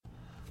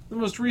The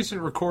most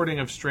recent recording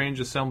of Strange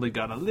Assembly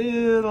got a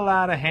little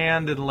out of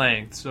hand in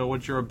length, so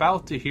what you're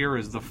about to hear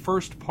is the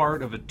first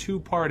part of a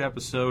two-part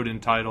episode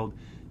entitled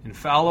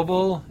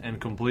Infallible and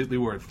Completely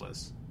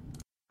Worthless.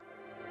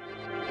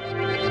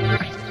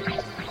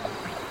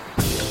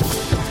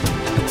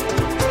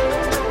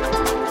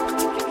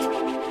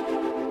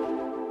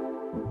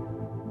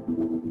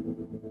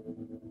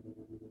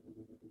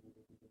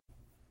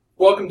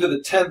 Welcome to the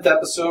 10th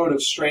episode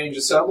of Strange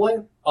Assembly.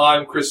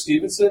 I'm Chris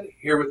Stevenson.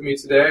 Here with me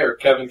today are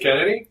Kevin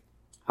Kennedy.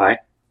 Hi.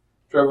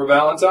 Trevor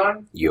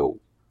Valentine. Yo.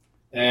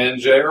 And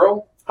Jay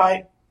Earl.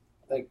 Hi.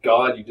 Thank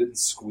God you didn't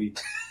squeak.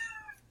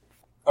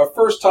 Our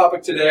first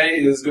topic today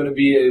is going to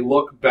be a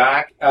look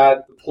back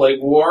at the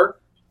Plague War.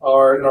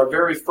 In our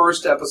very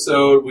first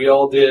episode, we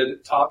all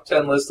did top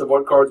 10 list of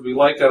what cards we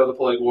liked out of the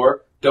Plague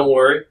War. Don't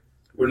worry,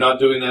 we're not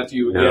doing that to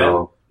you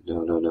again.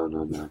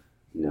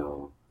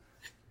 No.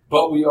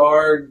 But we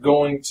are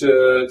going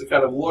to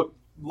kind of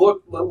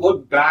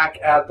look back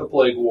at the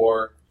Plague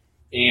War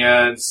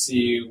and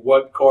see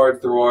what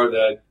cards there are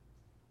that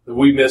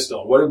we missed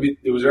on.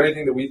 Was there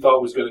anything that we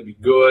thought was going to be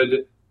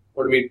good?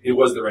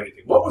 Was there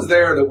anything? What was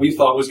there that we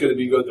thought was going to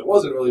be good that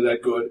wasn't really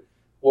that good?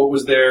 What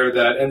was there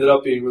that ended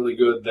up being really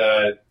good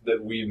that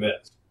we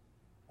missed?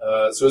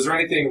 So is there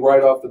anything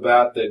right off the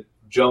bat that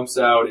jumps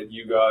out at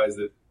you guys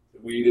that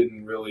we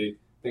didn't really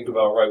think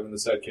about right when the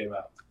set came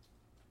out?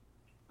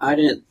 I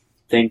didn't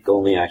think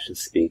Only Actions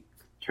Speak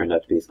turned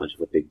out to be as much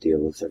of a big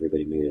deal as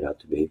everybody made it out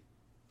to be.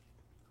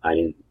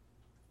 I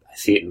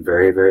see it in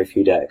very, very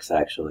few decks,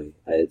 actually.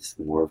 It's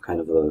more of kind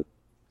of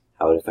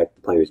how it affects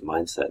the players'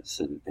 mindsets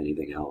than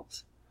anything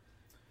else.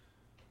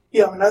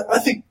 Yeah, I mean, I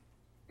think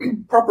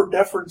Proper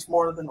Deference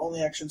more than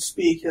Only Actions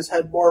Speak has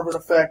had more of an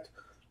effect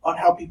on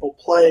how people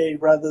play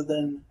rather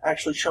than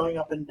actually showing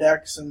up in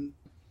decks and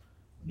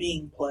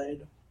being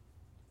played.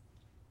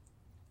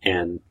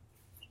 And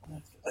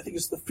I think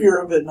it's the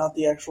fear of it, not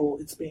the actual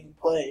it's being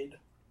played.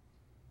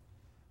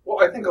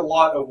 Well, I think a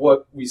lot of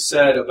what we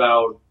said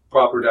about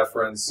Proper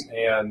Deference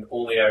and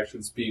Only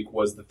Actions Speak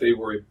was that they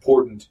were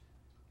important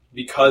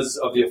because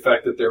of the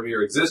effect that their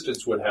mere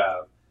existence would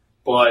have.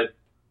 But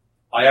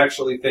I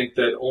actually think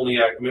that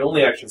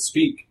Only Actions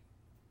Speak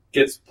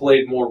gets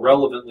played more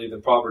relevantly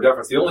than Proper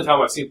Deference. The only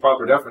time I've seen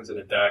Proper Deference in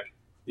a deck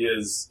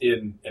is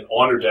in an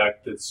honor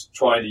deck that's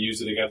trying to use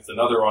it against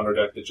another honor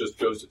deck that just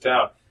goes to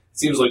town. It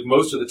seems like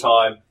most of the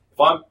time,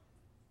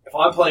 if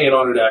I'm playing an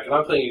honor deck and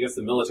I'm playing against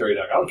the military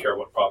deck, I don't care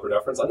what Proper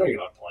Deference. I know you're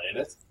not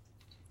playing it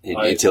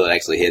until it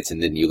actually hits,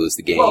 and then you lose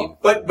the game. Well,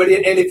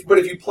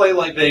 if you play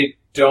like they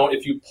don't,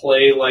 if you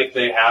play like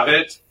they have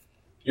it,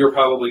 you're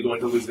probably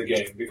going to lose the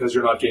game because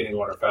you're not gaining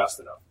honor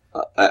fast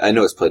enough. I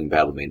know it's played in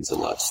Battle Maidens a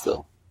lot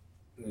still.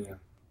 Yeah,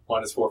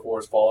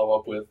 -4/4s follow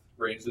up with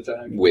ranged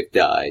attack with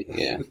die.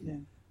 Yeah.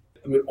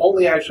 I mean,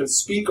 Only Actions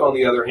Speak, on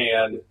the other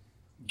hand,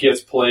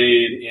 gets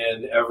played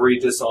in every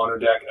Dishonor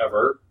deck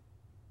ever.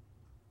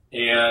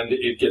 And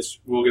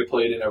will get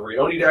played in every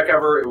Oni deck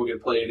ever. It will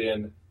get played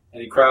in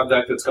any Crab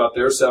deck that's got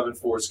their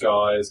 7/4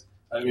 skies.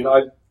 I mean,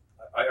 I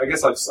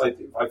guess I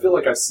feel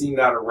like I've seen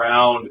that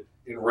around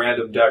in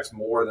random decks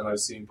more than I've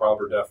seen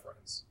Proper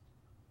Deference.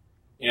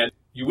 And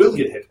you will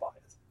get hit by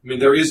it. I mean,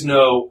 there is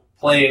no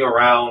playing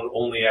around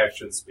Only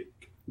Actions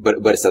Speak.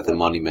 But it's not the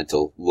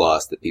monumental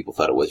loss that people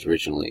thought it was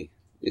originally.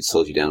 It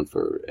slows you down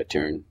for a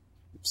turn.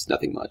 It's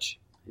nothing much.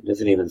 It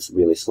doesn't even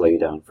really slow you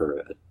down for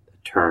a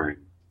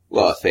turn.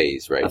 Well, a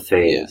phase, right? A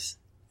phase.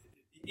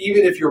 Yeah.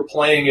 Even if you're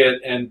playing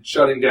it and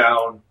shutting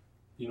down,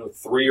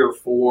 3 or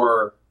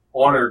 4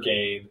 honor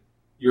gain,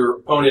 your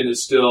opponent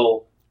is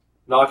still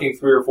knocking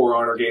 3 or 4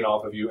 honor gain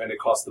off of you, and it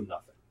costs them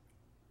nothing.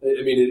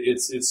 I mean,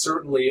 it's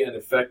certainly an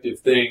effective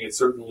thing. It's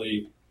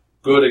certainly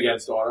good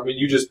against honor. I mean,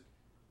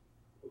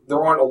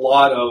 there aren't a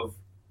lot of.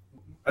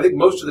 I think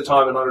most of the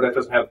time an honor deck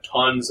doesn't have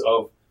tons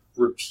of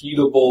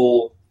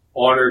repeatable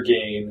honor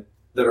gain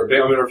that are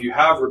big. I mean, or if you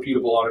have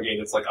repeatable honor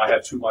gain, it's like I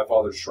have My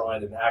Father's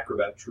Shrine and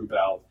Acrobat Troop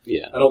out.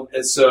 Yeah.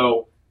 And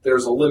so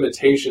there's a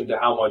limitation to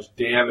how much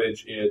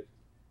damage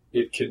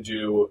it can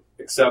do,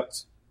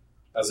 except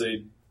as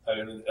an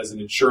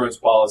insurance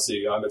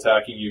policy. I'm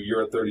attacking you.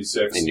 You're at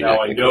 36. And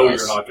now I know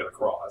you're not going to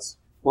cross.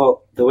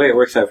 Well, the way it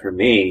works out for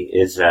me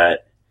is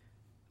that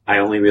I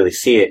only really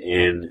see it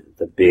in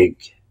the big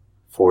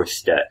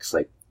force decks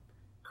like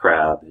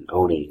Crab and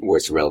Oni, where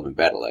it's a relevant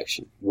battle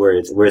action. Where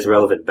it's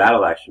relevant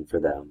battle action for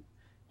them.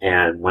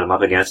 And when I'm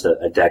up against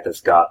a deck that's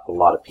got a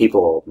lot of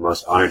people,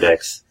 most honor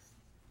decks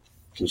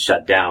can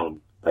shut down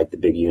like the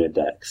big unit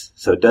decks.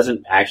 So it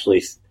doesn't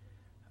actually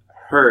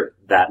hurt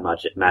that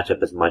much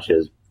matchup as much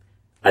as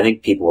I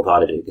think people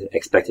thought it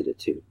expected it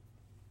to.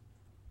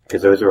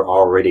 Because those are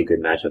already good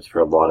matchups for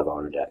a lot of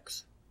honor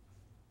decks.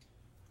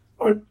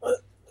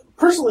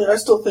 Personally, I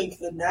still think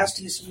the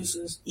nastiest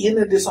uses in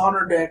a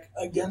Dishonor deck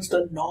against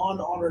a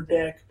non-honor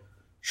deck,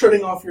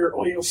 shutting off your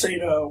Oyo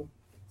Sado.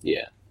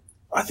 Yeah.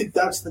 I think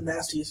that's the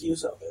nastiest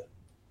use of it.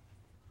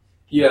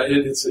 Yeah,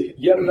 it's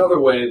yet another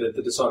way that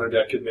the Dishonor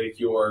deck can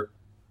make your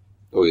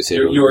your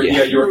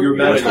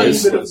meta tiny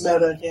useless. bit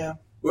of meta, yeah.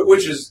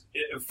 Which is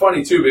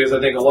funny, too, because I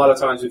think a lot of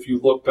times if you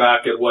look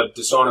back at what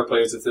Dishonor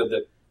players have said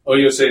that,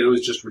 Yosei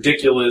was just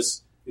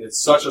ridiculous,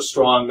 it's such a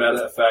strong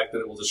meta effect that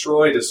it will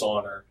destroy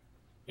Dishonor,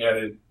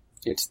 and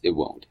it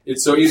won't.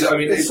 It's so easy. I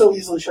mean, It's so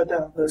easily shut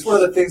down. it's one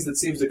of the things that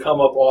seems to come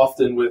up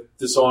often with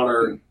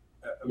Dishonor.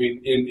 I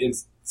mean, in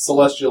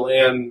Celestial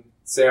and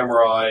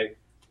Samurai,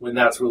 when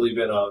that's really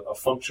been a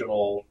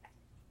functional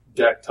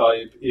deck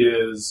type,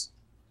 is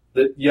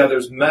that, yeah,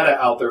 there's meta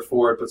out there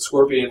for it, but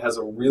Scorpion has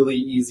a really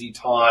easy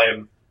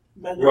time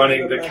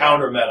running the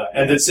counter meta.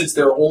 And then since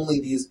there are only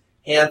these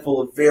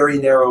handful of very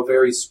narrow,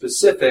 very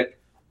specific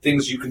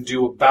things you can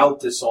do about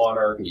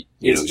Dishonor,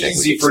 it's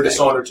easy for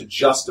Dishonor to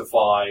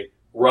justify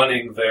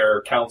running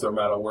their counter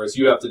meta, whereas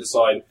you have to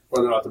decide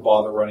whether or not to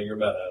bother running your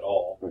meta at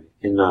all. Right.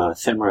 In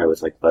Samurai, it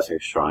was like Lesser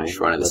Shrine.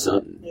 Shrine of the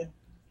Sun. Yeah.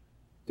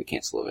 The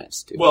cancel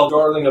events, too. Well,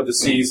 Darling of the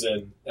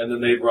Season, and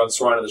then they'd run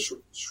Shrine of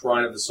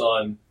the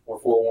Sun or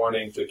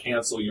Forewarning to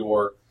cancel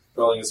your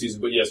Darling of the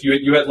Season. But yes,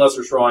 you had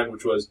Lesser Shrine,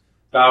 which was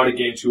bow to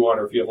gain 2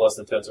 honor if you have less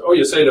than 10. So,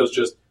 Yoseido's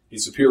just the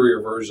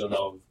superior version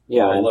of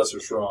Lesser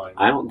Shrine.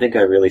 I don't think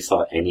I really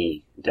saw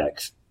any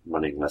decks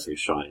running Lesser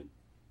Shrine,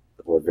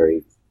 or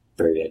very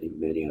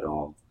many at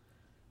all.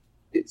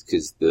 It's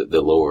because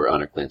the lower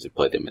honor clans would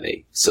play them, and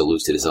they still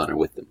lose to Dishonor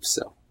with them,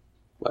 so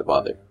why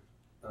bother?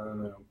 I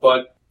don't know.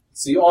 But,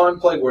 see,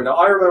 on Plague War, now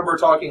I remember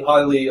talking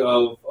highly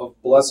of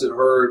Blessed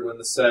Herd when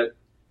the set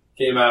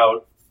came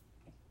out.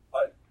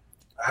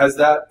 Has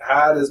that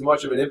had as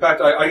much of an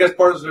impact? I guess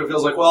part of it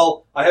feels like,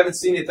 well, I haven't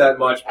seen it that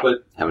much,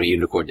 but... How many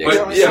Unicorn decks?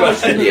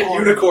 But,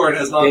 Unicorn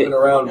has not been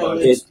around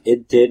much.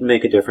 It did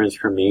make a difference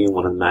for me in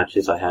one of the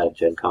matches I had at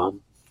Gen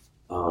Con.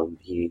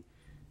 He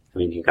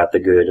got the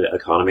good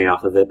economy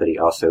off of it, but he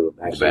also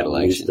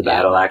actually used the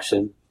battle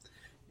action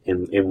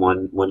in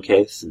one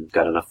case and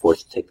got enough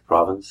force to take the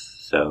province.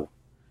 So,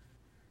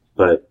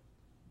 but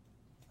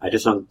I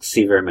just don't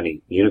see very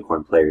many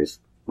Unicorn players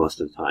most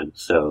of the time.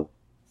 So,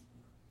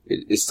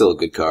 it's still a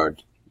good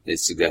card.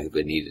 It's exactly what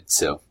they needed.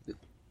 So,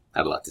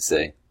 not a lot to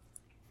say.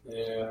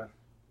 Yeah.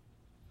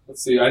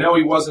 Let's see. I know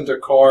he wasn't a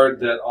card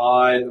that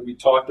we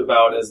talked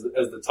about as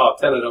the top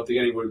 10. I don't think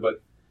anybody,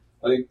 but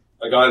I think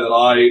a guy that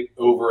I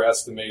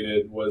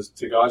overestimated was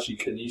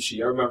Tagashi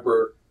Kanishi. I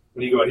remember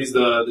when he go out, he's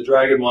the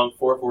Dragon Monk,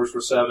 4 force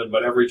for 7,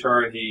 but every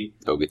turn he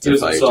gives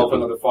himself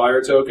another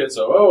fire token.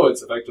 So,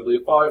 it's effectively a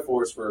 5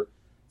 force for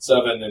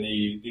 7, and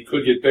he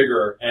could get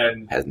bigger.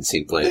 And hasn't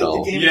seen play at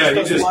all. He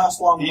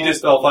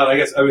just fell flat. I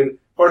guess,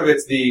 part of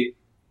it's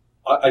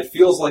it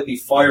feels like the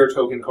fire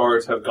token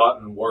cards have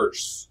gotten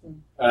worse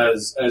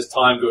as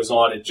time goes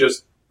on.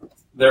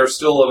 They're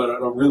still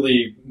at a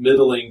really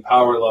middling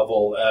power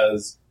level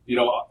as,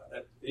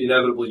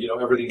 inevitably,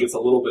 everything gets a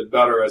little bit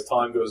better as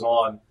time goes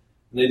on,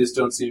 and they just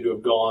don't seem to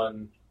have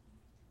gone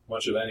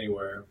much of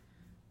anywhere.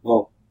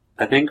 Well,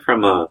 I think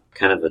from a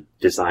kind of a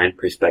design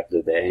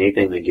perspective, that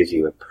anything that gives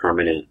you a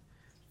permanent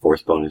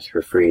force bonus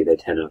for free, they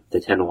tend to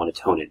want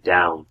to tone it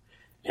down.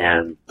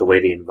 And the way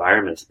the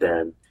environment's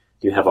been,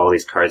 you have all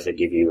these cards that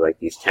give you like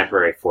these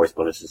temporary force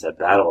bonuses at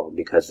battle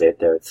because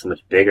they're so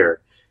much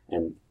bigger,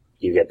 and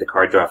you get the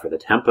card draw for the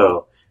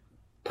tempo.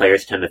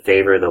 Players tend to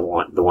favor the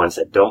ones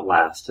that don't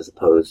last as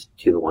opposed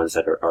to the ones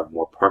that are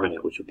more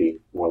permanent, which would be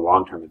more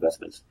long-term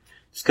investments.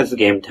 Just because the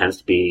game tends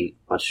to be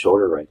much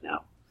shorter right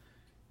now.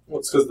 Well,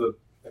 it's because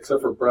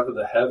except for Breath of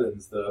the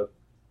Heavens, the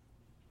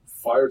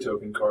fire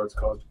token cards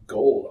cost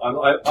gold.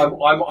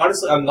 I'm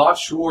honestly, I'm not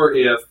sure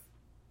if,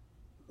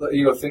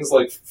 things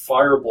like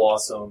Fire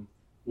Blossom,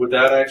 would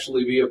that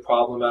actually be a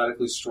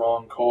problematically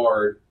strong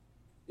card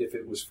if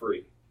it was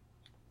free?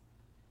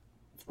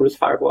 What does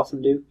Fire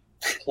Blossom do?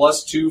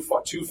 Plus two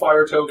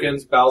fire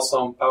tokens,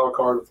 Balsam, power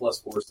card with less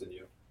force than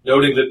you.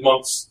 Noting that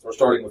monks are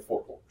starting with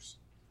 4 force.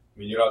 I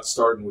mean, you're not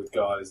starting with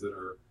guys that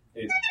are...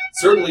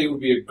 Certainly it would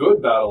be a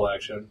good battle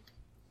action.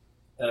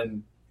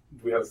 And do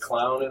we have a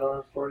clown in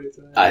our party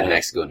today? I didn't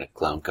actually go into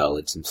clown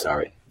college, I'm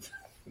sorry.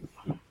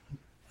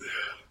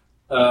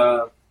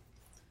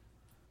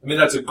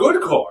 That's a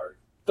good card.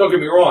 Don't get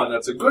me wrong,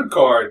 that's a good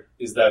card.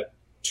 Is that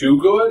too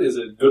good? Is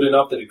it good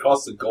enough that it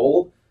costs a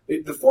gold?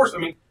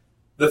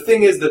 The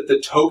thing is that the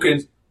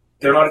tokens,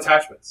 they're not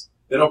attachments.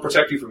 They don't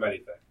protect you from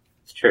anything.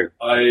 It's true.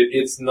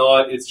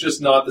 It's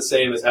just not the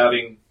same as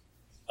having,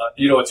 a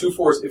 2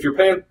 force. If you're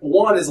paying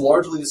 1 is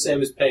largely the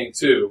same as paying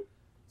 2.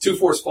 2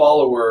 force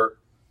follower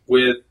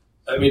with,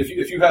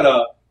 if you had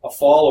a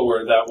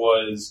follower that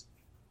was,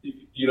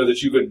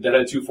 that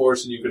had 2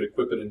 force and you could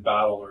equip it in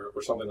battle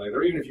or something like that,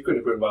 or even if you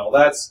couldn't equip it in battle,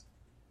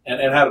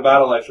 and had a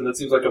battle action, that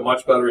seems like a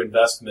much better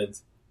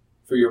investment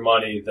for your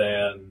money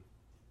than...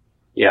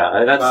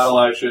 Yeah, that's battle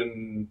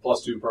action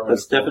plus 2 permanent.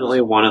 That's definitely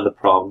one of the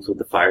problems with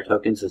the fire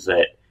tokens is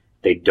that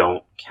they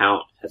don't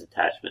count as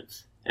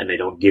attachments, and they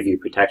don't give you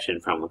protection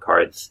from the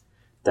cards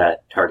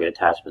that target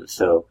attachments.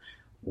 So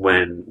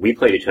when we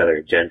played each other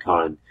at Gen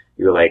Con,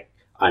 you were like,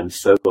 "I'm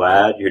so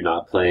glad you're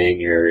not playing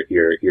your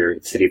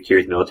City of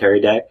Tears military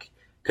deck,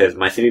 because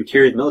my City of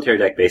Tears military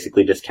deck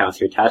basically just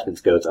counts your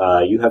attachments. Goes,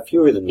 you have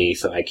fewer than me,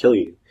 so I kill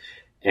you."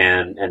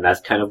 And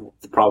that's kind of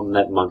the problem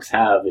that monks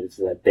have, is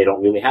that they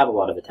don't really have a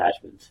lot of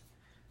attachments.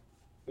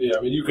 Yeah,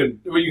 I mean, you can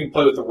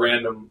play with the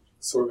random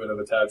assortment of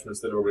attachments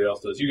that everybody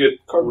else does. You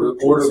get Cardboard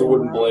Order of the Tooth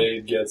Wooden Samurai.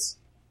 Blade gets,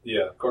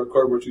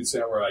 Cardboard Tooth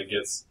Samurai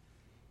gets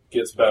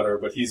better,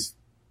 but he's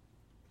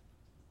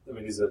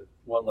a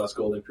one less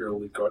Gold Imperial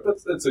Elite card.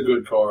 That's a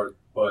good card,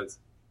 but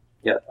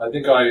yeah, I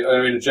think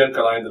at Gen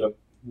Con I ended up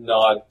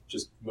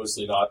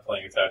mostly not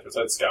playing attachments.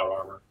 I had Scout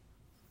Armor.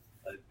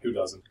 Who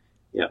doesn't?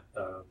 Yeah.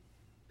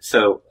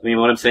 So, I mean,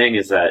 what I'm saying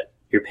is that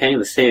you're paying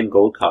the same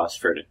gold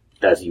cost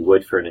as you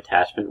would for an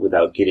attachment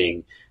without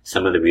getting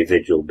some of the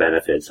residual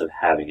benefits of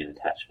having an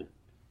attachment.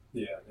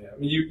 Yeah. I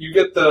mean, you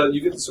get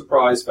the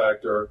surprise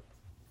factor,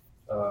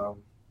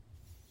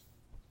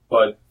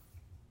 but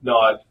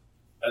not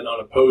an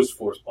unopposed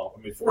force pump.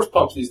 I mean, force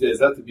pumps these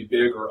days have to be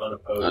big or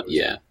unopposed.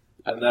 Yeah.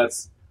 And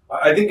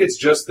I think it's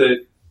just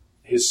that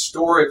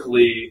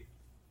historically,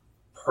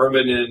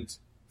 permanent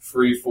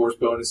free force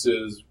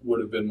bonuses would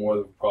have been more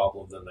of a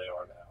problem than they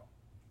are now.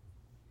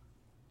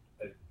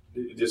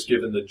 Just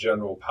given the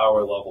general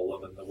power level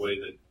and the way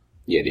that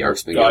the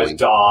arc's been guys going.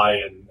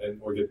 die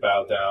or get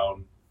bowed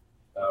down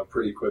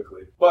pretty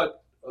quickly.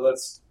 But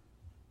that's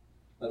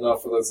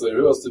enough for, let's say,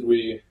 who else did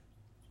we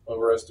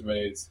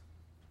overestimate?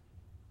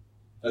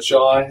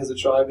 Achai? Has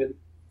Achai been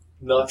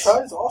nuts?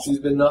 Achai is awesome.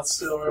 She's been nuts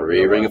still.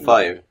 Free Ring of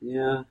Fire.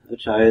 Yeah,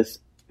 Achaya's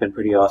been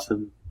pretty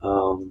awesome.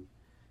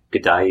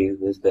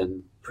 Gadayu has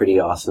been pretty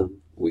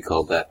awesome. We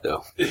called that,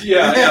 though.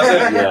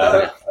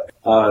 Yeah.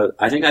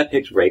 I think I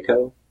picked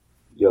Reiko,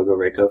 Yogo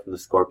Reiko from the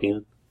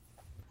Scorpion,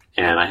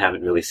 and I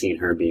haven't really seen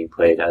her being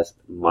played as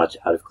much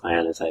out of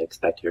clan as I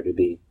expect her to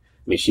be.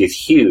 I mean, she's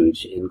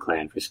huge in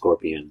clan for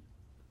Scorpion,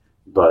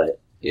 but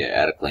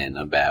Yeah, out of clan,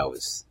 Bao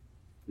is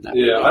not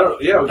Yeah, really I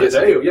don't. Yeah,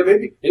 impressive. Gadeo. Yeah,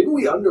 maybe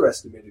we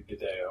underestimated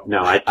Gadeo.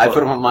 no, I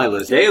put him on my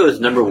list. Gadeo is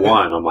number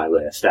 1 on my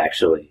list,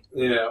 actually.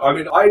 Yeah, I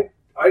mean, I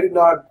did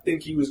not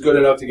think he was good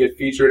enough to get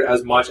featured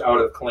as much out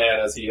of clan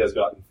as he has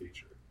gotten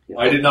featured. Yeah.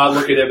 I did not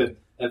look at him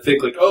and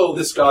think like, oh,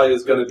 this guy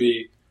is going to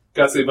be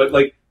gutsy. But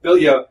like,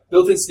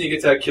 built-in sneak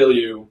attack kill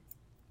you.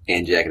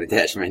 And Jacket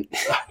Attachment.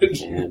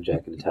 And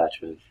Jack and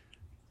Attachment.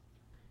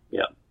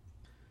 Yeah.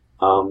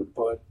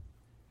 But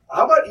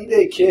how about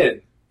Ide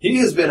Kin? He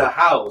has been a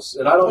house,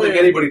 and I don't think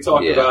anybody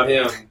talked Yeah. about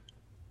him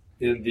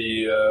in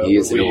the. He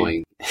is the Wii.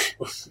 annoying.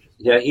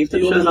 Yeah, he's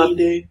been The showing up. only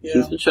day, yeah.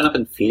 He's been showing up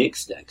in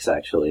Phoenix decks,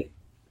 actually.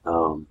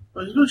 Well,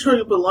 he's been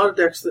showing up in a lot of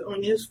decks that, I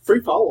mean, he has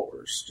free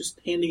followers, just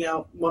handing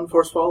out one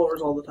force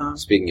followers all the time.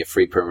 Speaking of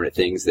free permanent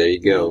things, there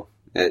you go.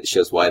 That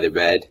shows why they're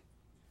bad.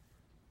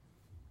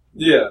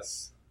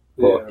 Yes.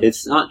 Well, Yeah.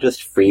 it's not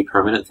just free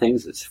permanent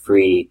things; it's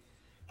free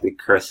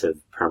recursive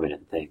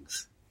permanent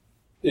things.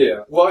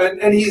 Yeah, well,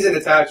 and he's an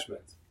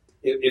attachment.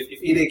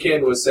 If Ide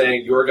Kin was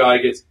saying your guy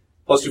gets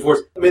 +2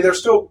 force, I mean, they're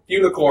still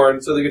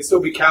unicorn, so they could still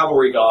be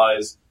cavalry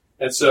guys,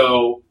 and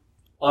so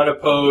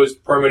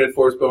unopposed permanent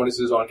force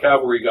bonuses on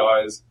cavalry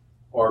guys,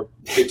 or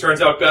it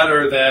turns out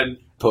better than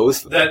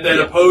Post?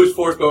 opposed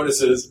force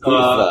bonuses. Who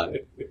thought?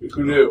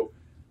 Who knew?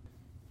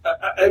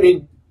 I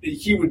mean,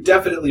 he would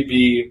definitely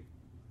be.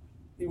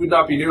 He would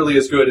not be nearly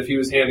as good if he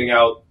was handing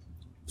out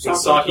Saki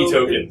Saki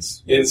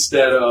tokens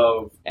instead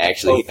of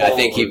Actually, I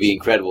think he'd be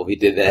incredible if he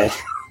did that.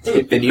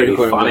 Then Pretty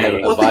Unicorn would funny.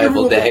 have Well, a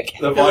viable deck.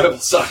 the viable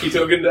Saki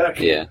token deck.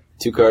 Yeah.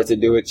 2 cards to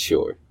do it?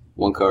 Sure.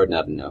 1 card,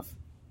 not enough.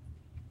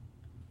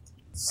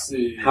 Let's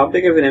see. How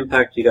big of an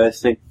impact do you guys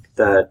think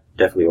that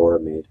Deathly Aura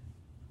made?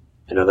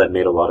 I know that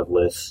made a lot of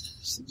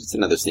lists. It's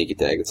another sneak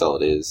attack, that's all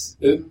it is.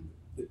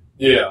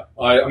 Yeah,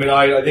 I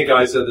think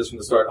I said this from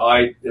the start.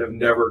 I have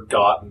never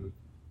gotten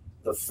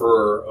the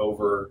fur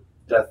over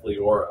Deathly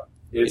Aura.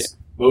 It's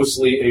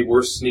mostly a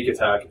worse sneak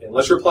attack,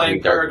 unless you're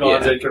playing Dark,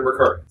 Paragons yeah. that can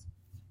recur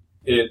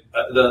it.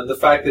 The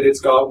fact that it's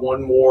got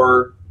one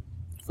more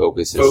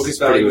Focus focus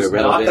value pretty is not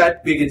irrelevant.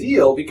 that big a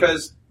deal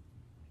because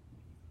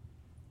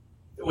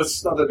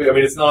it's not that big. I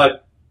mean, it's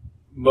not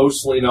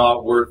mostly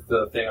not worth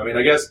the thing. I mean,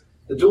 I guess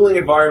the dueling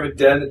environment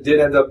did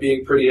end up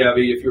being pretty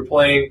heavy. If you're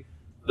playing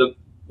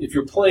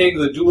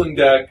the dueling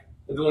deck,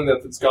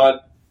 that's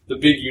got the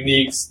big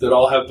uniques that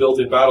all have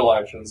built-in battle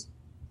actions.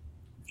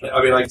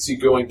 I mean, I can see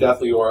going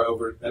Deathly Aura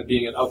over and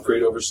being an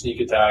upgrade over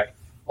Sneak Attack,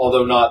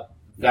 although not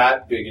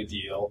that big a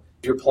deal.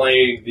 If you're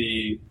playing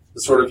the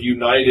sort of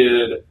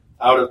united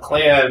out of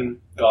clan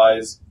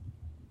guys,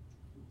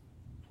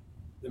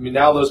 I mean,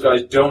 now those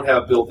guys don't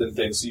have built-in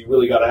things, so you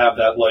really got to have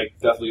that like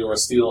Deathly Aura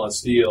steel on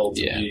steel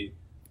to be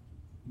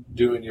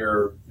doing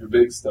your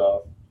big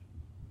stuff.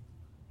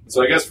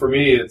 So I guess for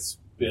me, it's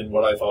been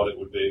what I thought it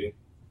would be.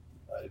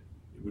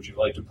 Would you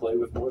like to play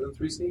with more than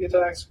 3 sneak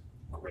attacks?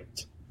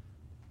 Great.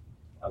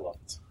 I love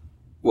it.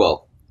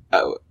 Well,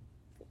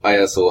 I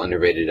also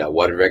underrated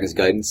Water Dragon's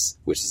Guidance,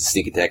 which is a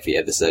sneak attack for the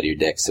other side of your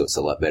deck, so it's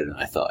a lot better than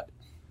I thought.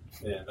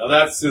 Yeah, now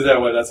that's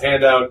that way. That's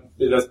handout.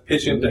 That's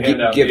pitch in to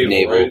hand out Give naval,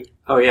 naval. right?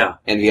 Oh yeah,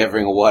 And if you have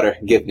Ring of Water,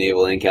 give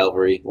Naval and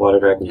Cavalry. Water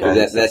Dragon Because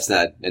Guidance. that's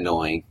not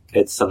annoying.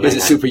 It's something It's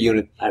a super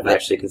unit. I've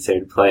actually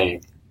considered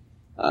playing.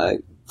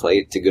 Play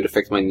it to good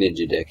effect my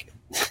ninja deck.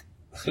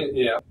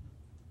 Yeah.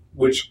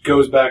 which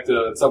goes back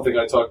to something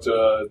I talked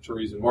to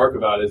Therese and Mark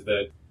about, is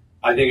that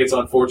I think it's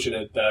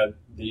unfortunate that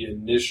the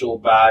initial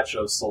batch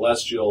of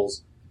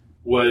Celestials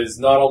was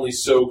not only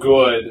so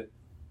good,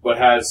 but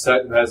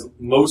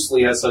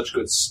mostly has such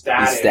good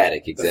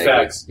static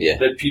effects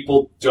that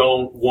people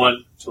don't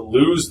want to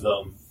lose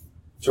them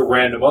to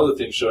random other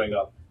things showing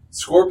up.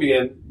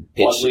 Scorpion,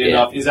 oddly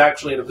enough, is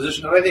actually in a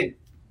position, and I think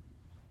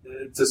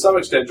to some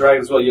extent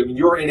Dragon as well. I mean,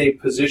 you're in a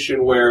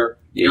position where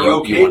you're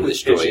okay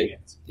with pitching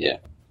it.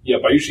 Yeah,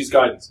 Bayushi's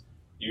Guidance.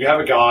 You have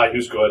a guy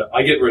who's good.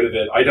 I get rid of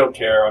it. I don't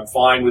care. I'm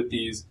fine with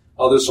these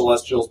other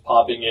Celestials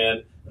popping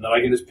in, and then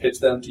I can just pitch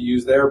them to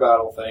use their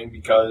battle thing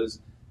because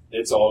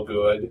it's all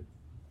good.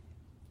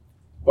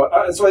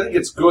 But so I think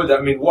it's good that,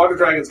 I mean, Water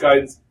Dragon's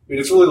Guidance, I mean,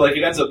 it's really like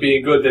it ends up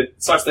being good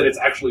such that it's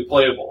actually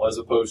playable, as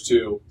opposed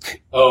to,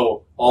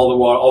 all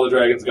the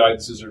Dragon's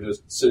Guidances are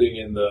just sitting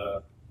in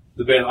the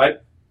bin.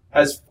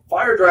 Has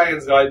Fire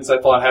Dragon's Guidance, I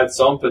thought, had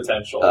some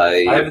potential.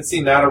 I haven't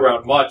seen that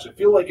around much. I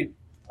feel like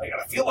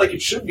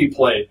it should be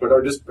played, but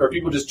are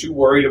people just too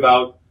worried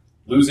about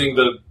losing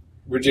the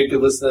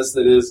ridiculousness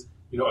that is,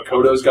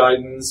 Akoto's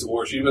Guidance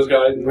or Shiva's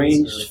Guidance?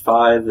 Range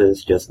 5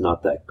 is just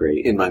not that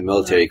great. In my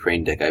military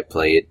crane deck, I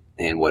play it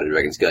and Water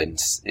Dragon's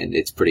Guidance, and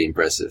it's pretty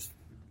impressive.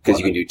 Because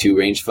you can do 2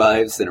 range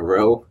 5s in a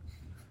row.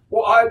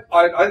 Well,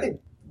 I think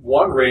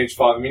 1 range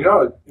 5, I mean,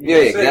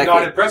 exactly.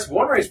 Not impressive.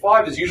 1 range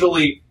 5 is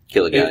usually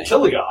kill a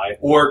guy,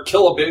 or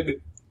kill a big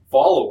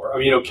follower. I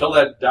mean, kill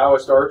that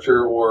Taoist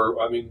archer,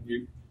 or, I mean,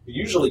 you're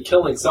usually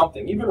killing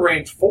something. Even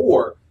range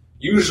 4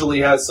 usually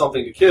has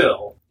something to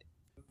kill.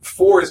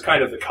 4 is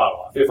kind of the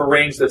cutoff. If a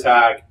ranged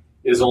attack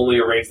is only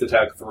a ranged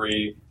attack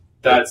 3,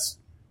 that's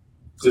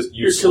just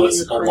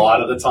useless a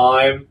lot of the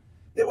time.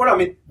 I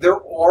mean, there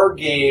are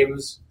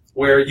games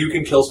where you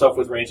can kill stuff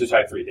with ranged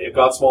attack 3. They've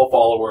got small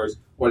followers,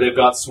 or they've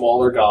got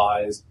smaller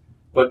guys.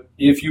 But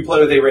if you play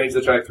with a ranged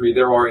attack 3,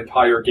 there are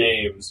entire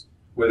games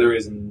where there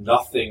is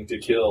nothing to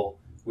kill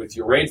with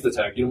your ranged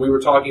attack. We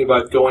were talking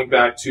about going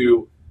back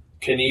to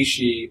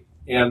Kanishi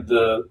and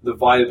the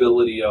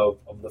viability of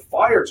the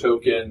fire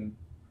token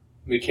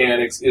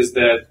mechanics, is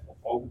that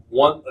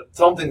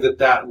something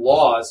that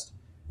lost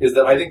is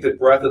that I think that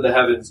Breath of the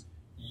Heavens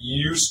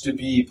used to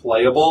be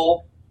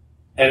playable,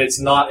 and it's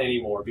not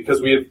anymore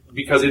because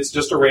it's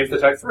just a ranged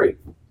attack 3,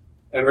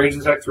 and ranged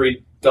attack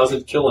 3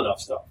 doesn't kill enough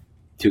stuff.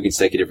 2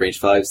 consecutive range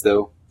 5s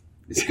though,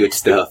 it's good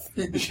stuff.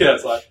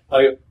 Yes,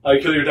 I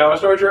kill your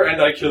Taoist Archer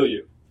and I kill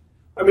you.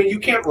 I mean, you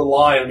can't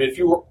rely on. I mean,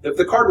 if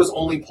the card was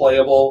only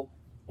playable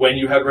when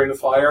you had Ring of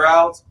Fire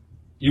out,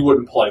 you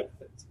wouldn't play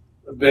with it.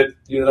 But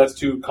that's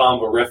too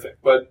comborific.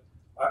 But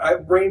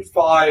range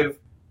 5,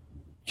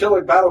 kill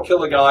a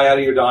guy out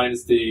of your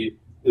dynasty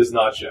is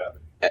not shabby.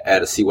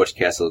 At a Sea-Watch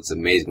Castle, it's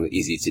amazingly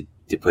easy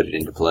to put it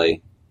into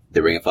play.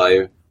 The Ring of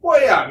Fire.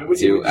 Well, yeah, I mean,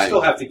 you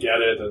still have to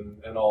get it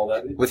and all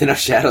that. With enough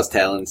Shadows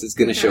Talons, it's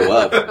going to show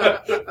up.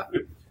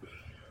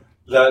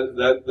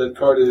 that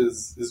card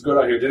is good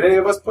out here. Did any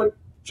of us put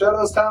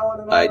Shadows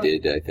Talon in? I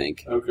did, I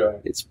think. Okay.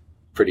 It's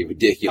pretty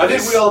ridiculous. I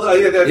think we all. I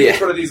think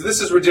it's one of these.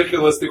 This is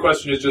ridiculous. The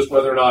question is just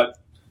whether or not.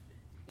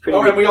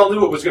 And we all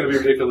knew it was going to be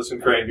ridiculous in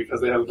Crane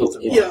because they have a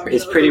built-in.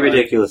 It's pretty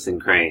ridiculous in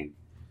Crane.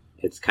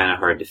 It's kind of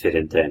hard to fit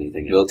into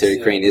anything else. Military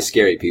Crane is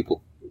scary,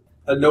 people.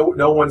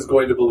 No one's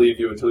going to believe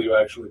you until you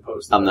actually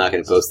post it. I'm not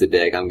going to post the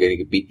deck. I'm going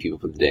to beat people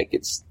with the deck.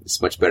 It's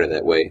much better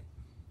that way.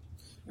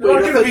 You're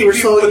not going to beat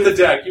people with the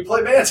deck. You play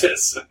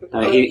Mantis.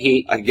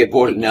 I can get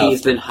bored enough.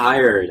 He's been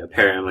hired,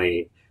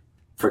 apparently,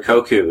 for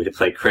Koku to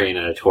play Crane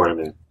at a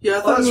tournament. Yeah,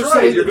 I thought that's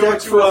right. You're going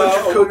to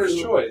a winner's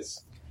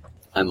choice.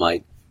 I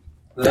might.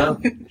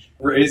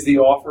 Raise the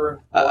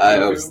offer. I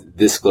was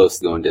this close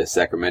to going to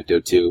Sacramento,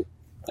 too.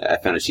 I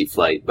found a cheap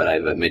flight, but I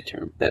have a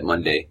midterm that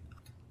Monday.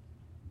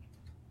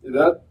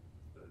 That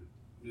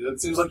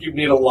seems like you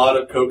need a lot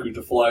of Koku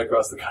to fly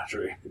across the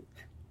country.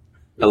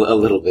 A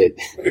little bit.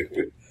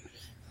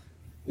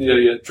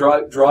 Yeah.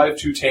 Drive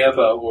to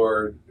Tampa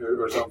or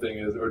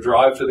something, or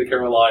drive to the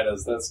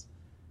Carolinas.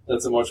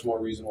 That's a much more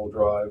reasonable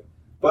drive.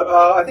 But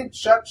I think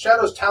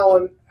Shadow's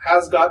Talon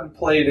has gotten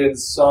played in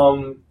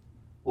some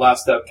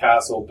Last Step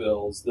Castle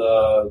builds.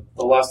 The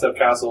Last Step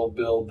Castle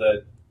build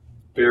that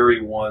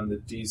Barry won the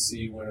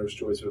DC Winner's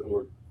Choice with,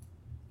 or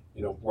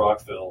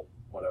Rockville,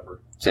 whatever.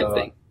 Same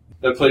thing.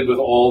 That played with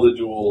all the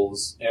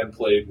duels and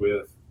played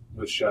with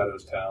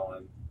Shadow's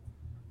Talon.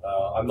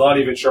 I'm not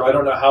even sure. I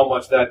don't know how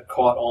much that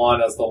caught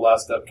on as the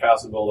Last Step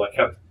Castle build. I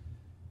kept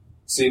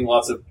seeing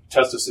lots of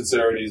Test of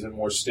Sincerities and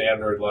more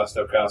standard Last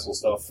Step Castle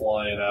stuff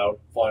flying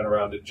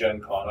around at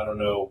Gen Con. I don't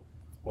know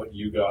what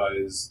you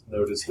guys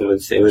noticed. It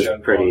was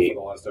Gen pretty Con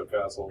for the Last Step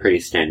Castle. Pretty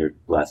standard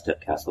Last Step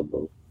Castle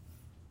build.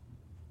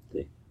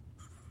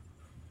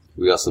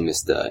 We also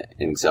missed an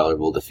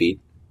Inexorable Defeat.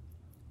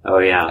 Oh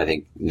yeah, I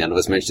think none of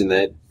us mentioned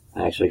that.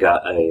 I actually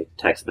got a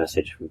text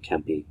message from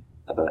Kempe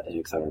about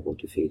Inexorable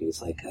Defeat.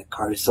 He's like, that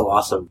card is so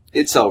awesome.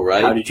 It's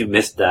alright. How did you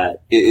miss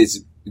that?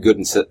 It's good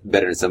and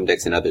better in some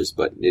decks than others,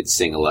 but it's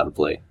seeing a lot of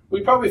play.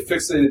 We probably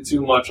fixated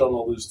too much on the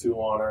Lose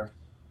 2 honor.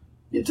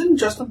 Yeah, didn't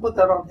Justin put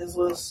that on his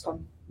list?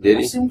 Did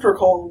he? I seem to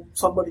recall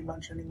somebody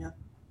mentioning it.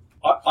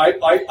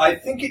 I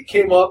think it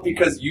came up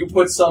because you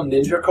put some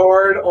ninja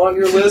card on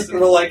your list, and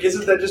we're like,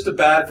 isn't that just a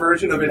bad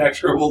version of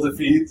Inexorable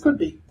Defeat? Could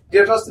be.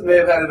 Yeah, Justin may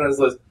have had it on his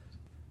list.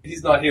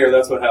 He's not here,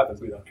 that's what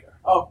happens, we don't care.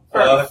 Oh,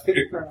 fair enough. Fair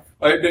enough.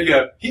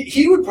 Yeah,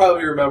 he would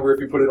probably remember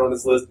if he put it on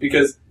his list,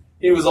 because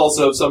he was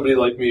also somebody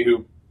like me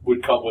who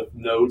would come with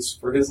notes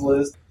for his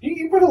list.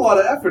 He put a lot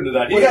of effort into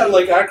that. He had,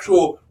 like,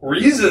 actual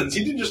reasons.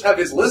 He didn't just have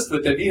his list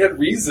with him, he had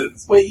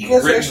reasons. Wait, you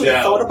guys written actually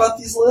down. thought about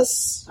these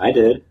lists? I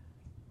did.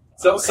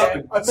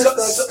 Okay, I missed that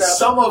step.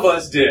 Some of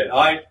us did.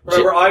 I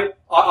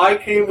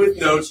came with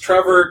notes.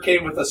 Trevor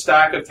came with a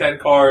stack of 10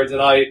 cards, and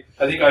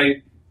did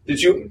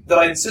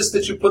I insist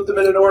that you put them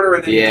in an order,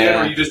 and then you did,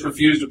 or you just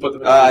refused to put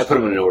them in an order? I put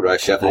them in order. I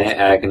shuffled. I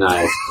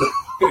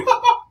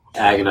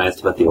agonized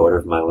about the order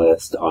of my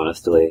list,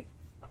 honestly.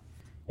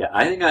 Yeah,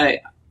 I think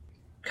I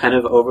kind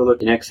of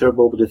overlooked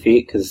Inexorable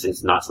Defeat because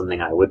it's not something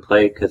I would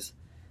play because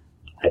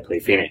I play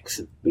Phoenix.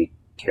 And we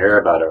care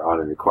about our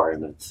honor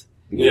requirements.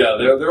 Yeah,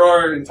 there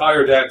are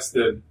entire decks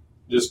that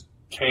just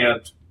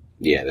can't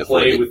Yeah,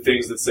 play with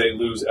things that say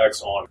lose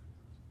X on.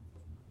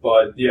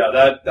 But yeah,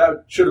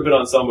 that should have been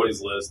on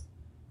somebody's list.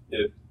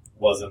 It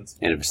wasn't.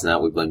 And if it's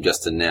not, we blame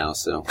Justin now.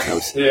 So that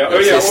was, Yeah,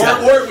 or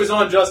it was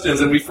on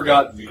Justin's and we've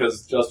forgotten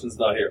because Justin's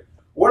not here.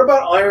 What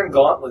about Iron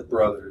Gauntlet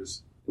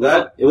Brothers?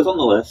 It was on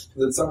the list.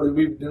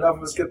 Did enough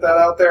of us get that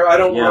out there? I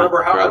don't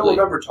remember I don't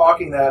remember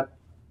talking that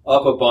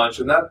up a bunch,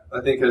 and that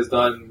I think has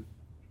done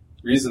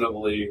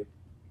reasonably.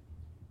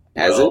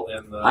 Has well it?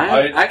 in the,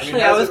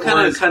 I was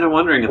kind of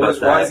wondering about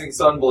that. Rising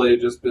Sunblade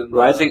just been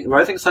Rising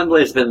Sunblade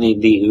has been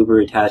the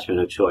Uber attachment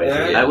of choice.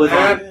 Yeah, that was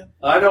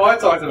I know I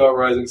talked about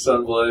Rising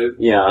Sunblade.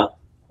 Yeah.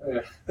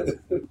 Yeah.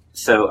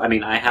 So, I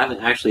mean, I haven't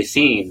actually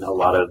seen a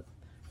lot of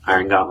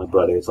Iron Gauntlet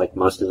Brothers. Like,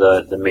 most of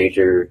the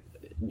major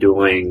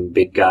dueling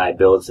big guy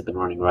builds have been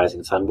running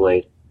Rising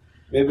Sunblade.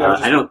 Maybe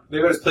I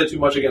just played too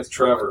much against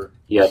Trevor.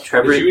 Yeah,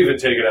 Trevor. Did you even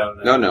take it out?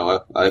 Now?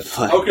 No, I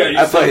played. Okay,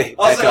 I played.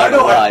 I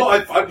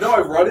know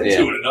I've run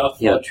into it enough.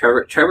 Yeah,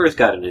 Trevor's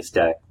got it in his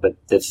deck, but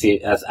that's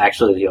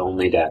actually the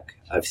only deck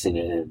I've seen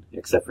it in,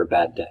 except for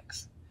bad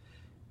decks.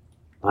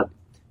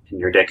 And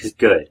your deck is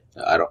good.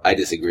 I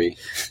disagree.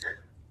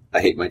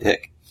 I hate my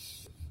deck.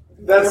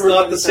 That's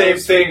not the same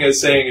thing as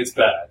saying it's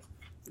bad.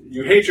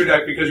 You hate your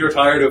deck because you're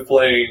tired of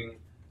playing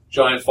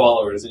giant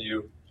followers, and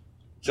you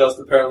just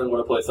apparently want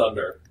to play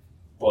Thunder.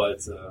 But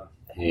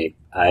hey,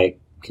 I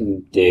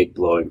can dig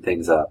blowing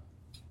things up.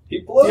 He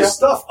blows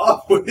stuff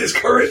up with his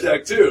current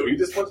deck too. He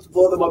just wants to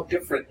blow them up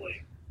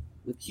differently.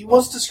 He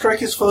wants to strike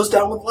his foes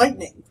down with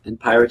lightning. And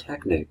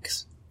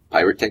pyrotechnics.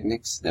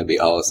 Pyrotechnics? That'd be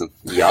awesome.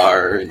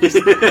 Yar. And just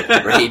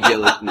rage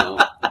it. No.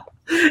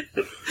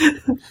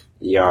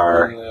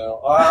 Yar.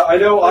 I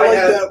know. I like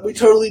that. We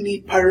totally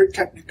need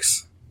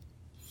pyrotechnics.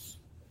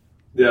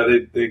 Yeah,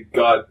 they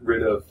got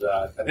rid of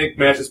that. I think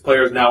Mantis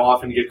players now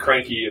often get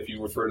cranky if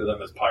you refer to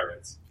them as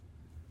pirates.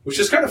 Which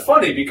is kind of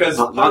funny because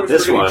not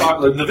this one.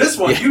 Popular. No, this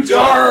one, you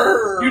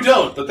don't. You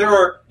don't. But there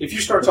are, if you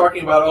start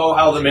talking about,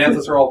 how the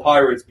Mantis are all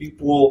pirates,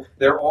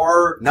 there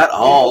are not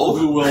all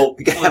who will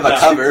you have a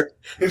cover.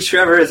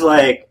 Trevor is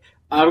like,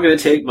 I'm going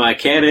to take my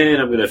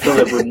cannon, I'm going to fill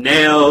it with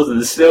nails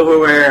and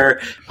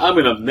silverware, I'm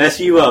going to mess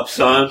you up,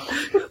 son.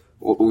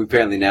 We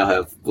apparently now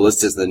have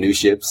ballistas, the new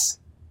ships.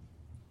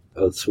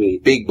 Oh,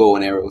 sweet. Big bow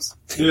and arrows.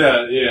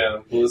 Yeah,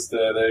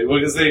 Ballista.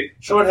 Because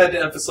Sean had to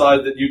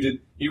emphasize that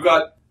you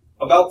got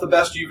about the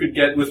best you could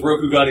get with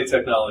Rokugani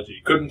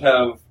technology.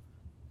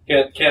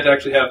 Can't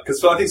actually have,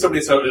 because I think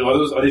somebody said,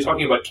 are they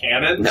talking about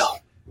cannons?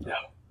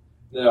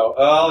 No.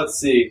 Let's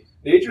see.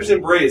 Nature's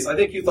Embrace. I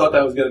think you thought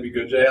that was going to be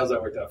good, Jay. How's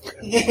that worked out for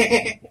you?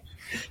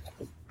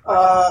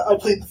 I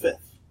played the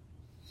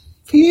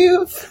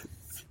fifth.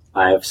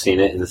 I have seen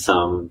it in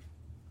some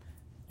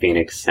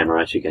Phoenix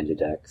Samurai Shigenja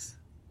decks.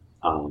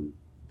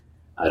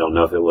 I don't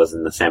know if it was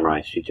in the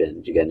Samurai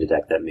Shigenja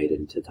deck that made it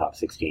into top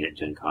 16 at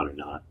Gen Con or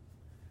not.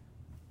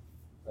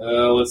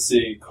 Let's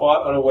see.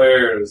 Caught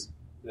Unawares.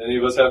 Any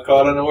of us have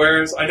Caught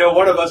Unawares? I know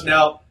one of us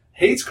now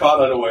hates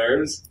Caught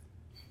Unawares.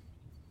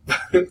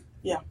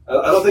 Yeah.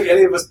 I don't think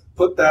any of us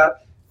put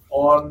that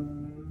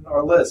on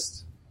our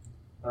list.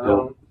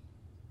 No.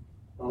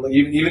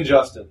 Even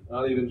Justin.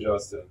 Not even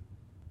Justin.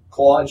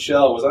 Claw and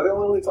Shell. Was I the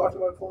only one who talked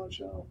about Claw and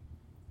Shell?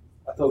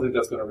 I still think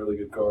that's been a really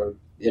good card.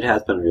 It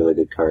has been a really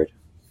good card.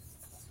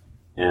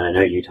 And I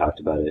know you talked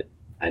about it.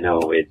 I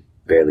know it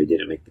barely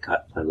didn't make the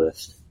cut on my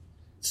list.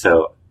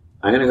 So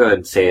I'm going to go ahead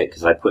and say it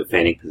because I put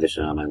Fanning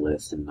Position on my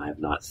list and I have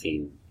not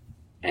seen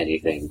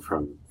anything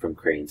from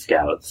Crane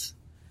Scouts.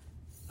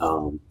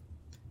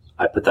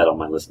 I put that on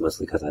my list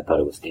mostly because I thought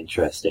it was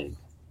interesting.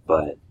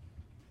 But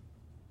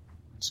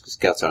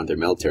Scouts aren't their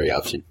military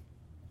option.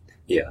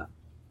 Yeah.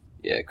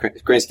 Yeah,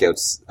 Crane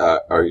Scouts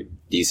are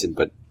decent,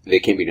 but they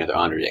can't be another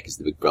honor deck is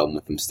the big problem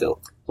with them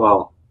still.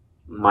 Well,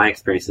 my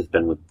experience has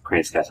been with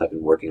Crane Scouts. I've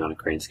been working on a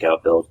Crane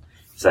Scout build.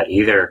 Is that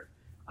either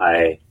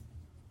I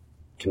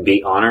can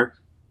be honor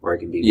or I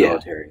can be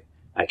military.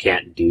 I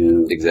can't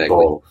do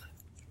both.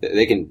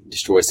 They can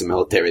destroy some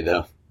military,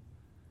 though.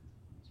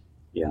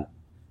 Yeah.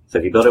 So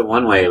if you build it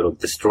one way, it'll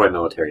destroy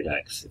military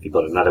decks. If you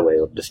build it another way,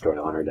 it'll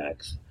destroy honor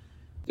decks.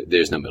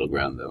 There's no middle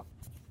ground, though.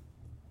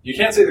 You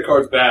can't say the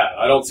card's bad.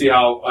 I don't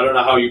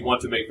know how you'd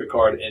want to make the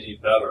card any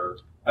better.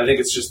 I think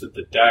it's just that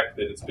the deck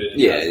that it's been in.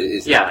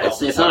 It's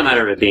not a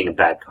matter of it being a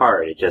bad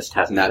card. It just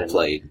hasn't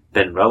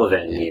been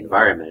relevant in the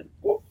environment.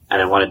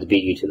 And I wanted to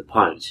beat you to the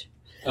punch.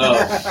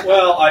 Oh,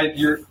 well, I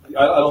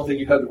don't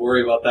think you had to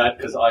worry about that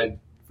because I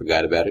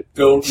forgot about it.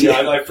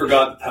 I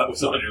forgot that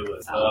was on your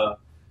list.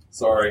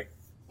 Sorry.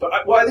 But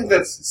I think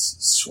that's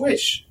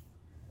Switch.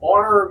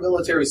 Honor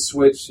military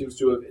Switch seems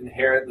to have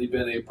inherently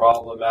been a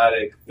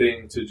problematic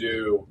thing to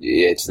do.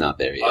 Yeah, it's not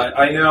there yet.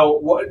 I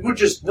know.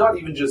 Not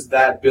even just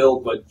that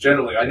build, but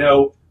generally, I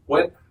know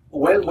when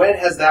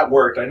has that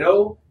worked? I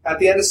know at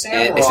the end of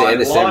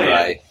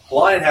Samurai,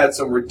 Lion had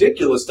some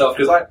ridiculous stuff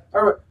because I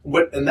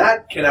remember, and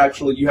that can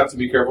actually you have to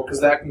be careful because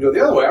that can go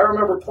the other way. I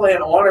remember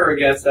playing Honor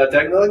against that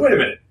deck, and they're like, "Wait a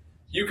minute,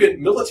 you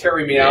can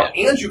military me out,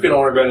 and you can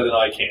Honor better than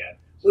I can.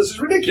 This is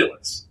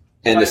ridiculous."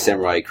 And the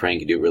Samurai Crane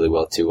can do really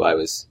well too. I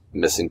was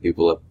messing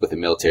people up with a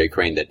military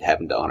crane that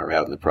happened to Honor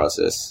out in the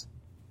process.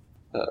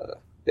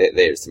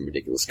 There's some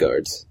ridiculous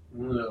cards.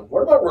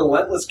 What about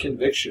Relentless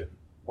Conviction?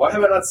 Why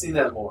have I not seen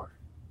that more?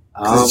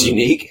 Because it's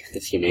unique.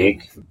 It's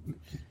unique.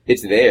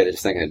 It's there. They're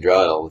just not going to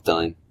draw it all the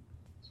time.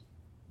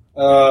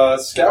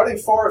 Scouting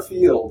Far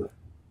Afield.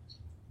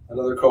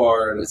 Another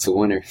card. It's a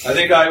winner. I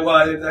think I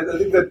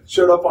think that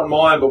showed up on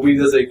mine, but we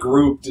as a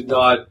group did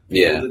not.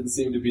 Yeah. It didn't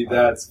seem to be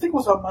that. I think it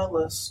was on my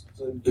list.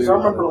 Because I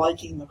remember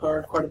liking the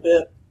card quite a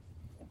bit.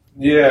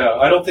 Yeah,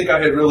 I don't think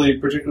I had really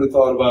particularly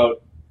thought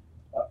about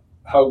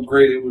how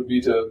great it would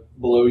be to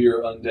blow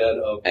your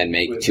undead up. And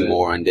make two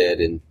more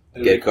undead and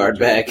get a card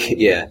back.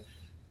 Yeah.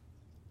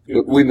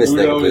 We missed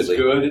that completely.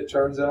 Udo is good, it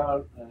turns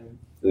out.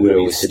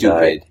 Udo is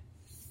stupid.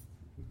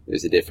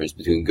 There's a difference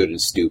between good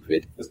and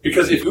stupid. It's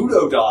because if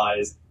Udo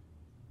dies,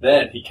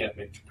 then he can't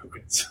make two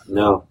tokens.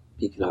 No,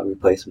 he cannot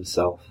replace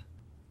himself.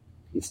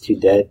 He's too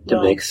dead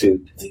to make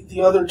soup.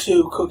 The other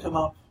two cook him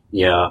up.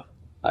 Yeah.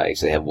 I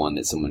actually have one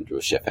that someone drew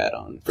a chef hat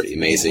on. Pretty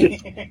amazing.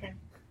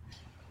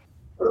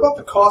 What about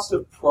the Cost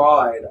of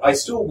Pride? I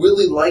still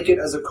really like it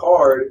as a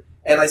card,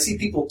 and I see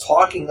people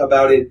talking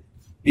about it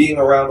being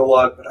around a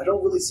lot, but I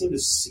don't really seem to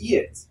see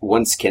it.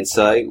 Once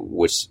Kensai,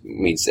 which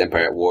means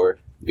Empire at War,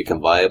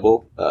 become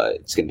viable,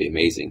 it's going to be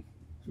amazing.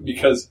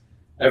 Because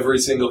every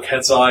single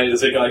Kensai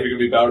is a guy who can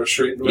be battle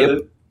straightened with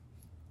it.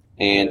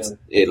 And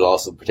it'll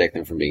also protect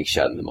them from being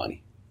shot in the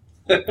money,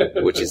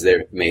 which is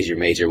their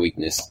major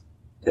weakness.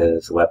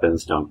 Because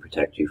weapons don't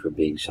protect you from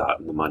being shot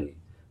in the money.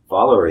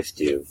 Followers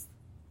do,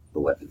 but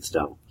weapons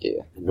don't.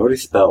 Yeah. And nor do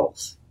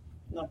spells.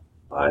 No.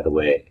 By the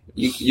way.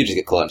 You just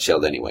get clawed and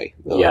shelled anyway.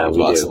 Yeah, we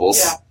do.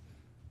 Yeah.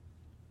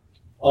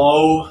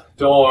 Oh,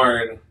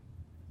 darn.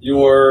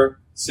 Your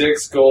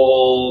 6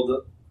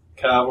 gold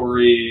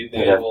cavalry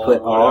naval. I've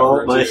put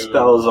all my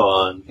spells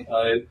on.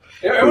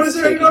 What is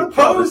there? You're not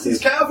opposed. He's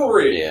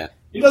cavalry. Yeah.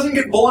 He doesn't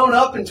get blown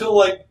up until,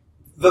 like,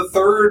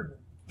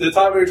 the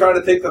time you're trying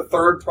to take the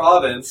 3rd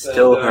province.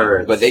 Still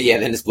hurts. But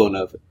then it's blown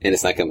up, and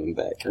it's not coming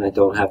back. And I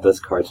don't have those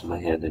cards in my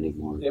hand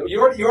anymore. Yeah, you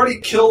already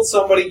killed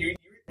somebody.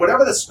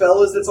 Whatever the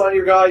spell is that's on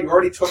your guy, you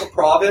already took a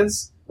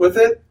province with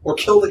it, or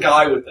killed a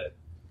guy with it.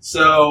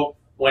 So,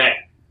 wham.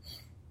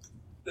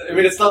 I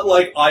mean, it's not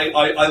like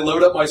I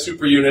load up my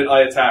super unit,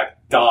 I attack,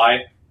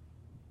 die.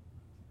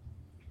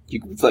 You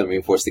can play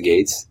Reinforce the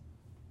Gates.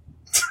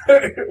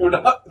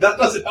 That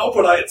doesn't help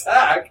when I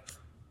attack.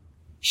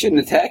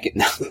 Shouldn't attack it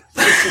now.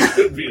 You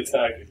shouldn't be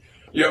attacking.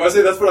 Yeah, I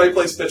say that's what he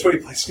plays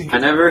Sneak. I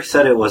never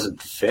said it wasn't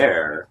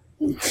fair.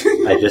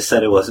 I just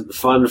said it wasn't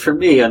fun for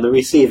me on the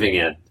receiving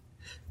end.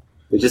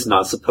 It's just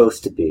not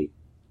supposed to be.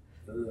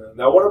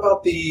 Now, what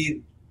about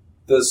the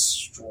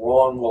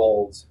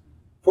Strongholds?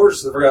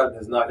 Fortress of the Forgotten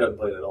has not gotten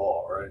played at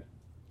all, right?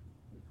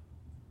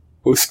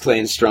 Whose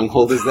clan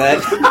stronghold is that?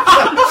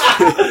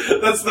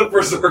 That's the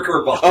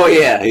Berserker boss. Oh,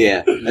 yeah.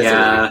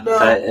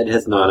 It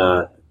has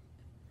not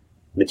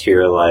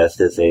materialized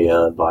as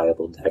a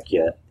viable deck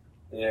yet.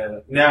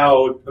 Yeah.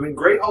 Now, I mean,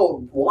 Great Hall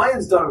of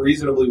Lion's done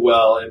reasonably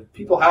well, and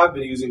people have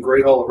been using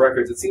Great Hall of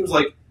Records. It seems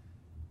like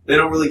they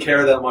don't really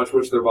care that much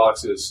which their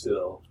box is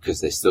still.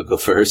 Because they still go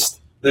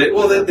first. They're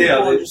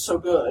just so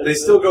good. They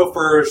still go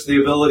first.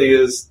 The ability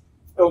is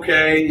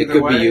okay. It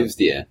could be used,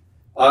 yeah.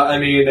 I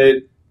mean,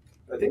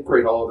 I think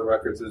Great Hall of the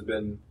Records has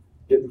been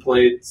getting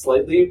played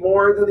slightly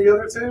more than the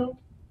other two.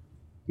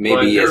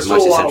 Maybe as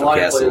much as Central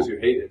Castle. Players who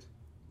hate it.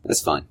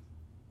 That's fine.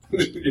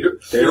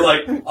 You're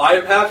like, I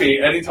am happy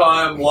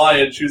anytime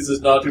Lion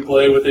chooses not to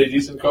play with a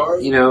decent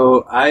card. You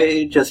know,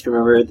 I just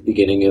remember at the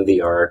beginning of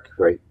the arc,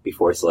 right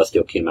before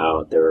Celestial came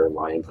out, there were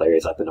Lion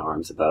players up in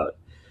arms about,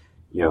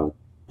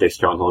 their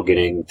Stronghold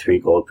getting 3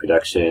 gold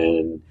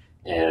production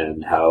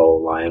and how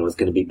Lion was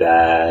going to be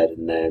bad,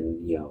 and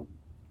then,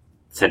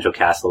 Central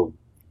Castle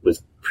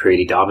was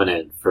pretty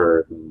dominant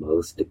for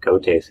most of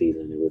Kotei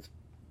season. It was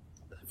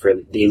for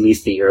at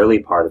least the early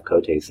part of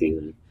Kotei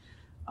season.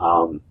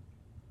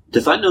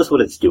 Design knows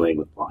what it's doing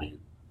with Lion.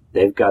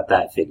 They've got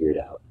that figured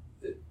out.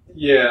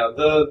 Yeah,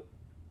 the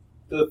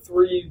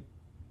 3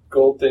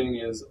 gold thing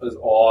is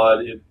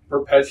odd. It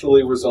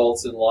perpetually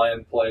results in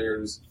Lion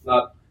players,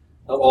 not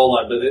all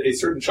Lion, but a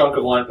certain chunk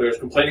of Lion players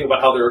complaining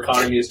about how their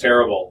economy is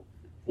terrible,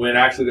 when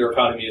actually their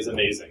economy is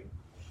amazing.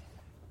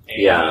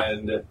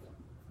 And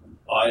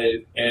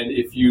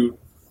if you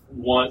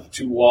want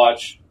to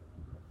watch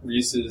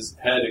Reese's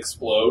head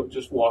explode,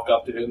 just walk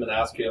up to him and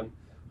ask him,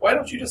 why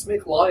don't you just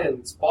make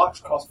Lion's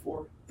box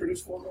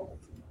produce 4 gold?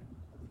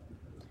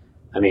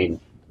 I mean,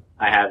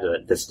 I had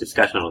this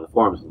discussion on the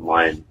forums with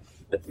Lion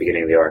at the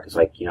beginning of the arc. It's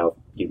like, you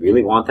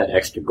really want that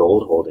extra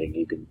gold holding,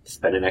 you can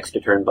spend an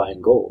extra turn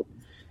buying gold.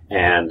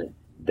 And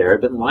there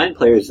have been Lion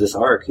players this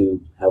arc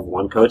who have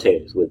won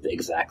Kotes with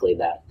exactly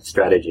that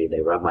strategy.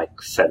 They run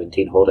like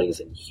 17 holdings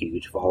and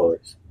huge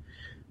followers.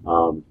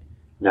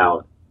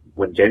 Now,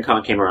 when Gen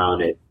Con came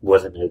around, it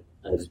wasn't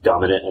as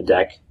dominant a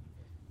deck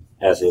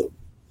as it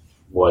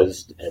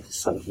was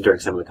during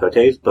some of the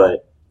Kotes,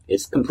 but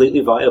it's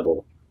completely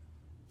viable.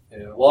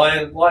 Yeah,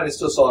 Lion is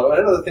still solid.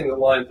 Another thing that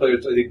Lion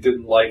players, I think,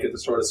 didn't like at the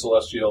start of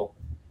Celestial,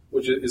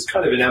 which is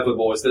kind of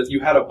inevitable, is that you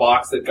had a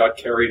box that got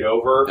carried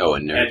over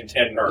and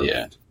nerfed.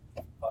 Yeah.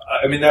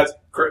 I mean, that's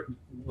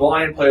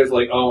Lion players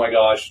like, oh my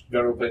gosh,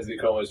 General Plains of the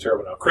Akoma is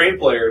terrible now. Crane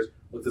players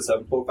looked at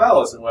Sevenfold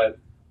Palace and went,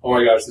 oh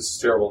my gosh, this is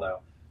terrible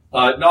now.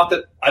 Not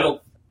that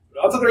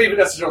they're even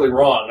necessarily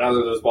wrong. Neither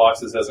of those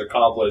boxes has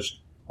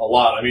accomplished a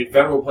lot. I mean,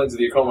 Venerable Plains of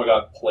the Akoma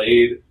got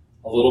played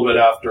a little bit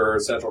after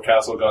Central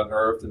Castle got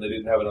nerfed, and they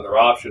didn't have another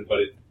option. But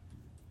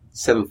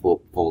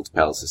Sevenfold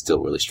Palace is still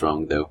really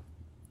strong, though.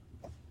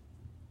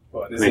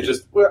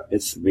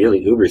 It's really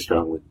uber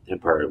strong with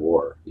Empire at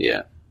War.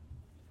 Yeah,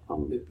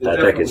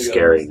 that deck is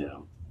scary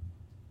now.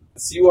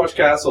 Sea-Watch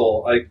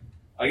Castle.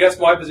 I guess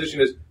my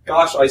position is,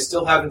 gosh, I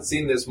still haven't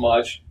seen this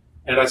much,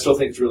 and I still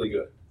think it's really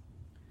good.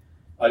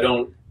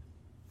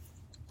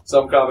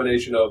 Some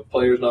combination of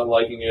players not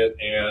liking it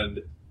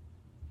and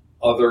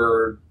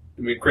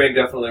Crane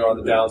definitely are on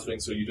the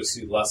downswing, so you just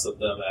see less of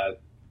them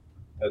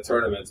at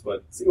tournaments,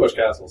 but Sea-Watch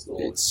Castle still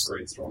looks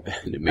great strong.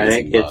 An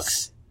amazing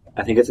box.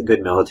 I think it's a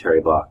good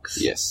military box.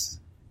 Yes.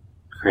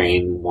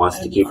 Crane wants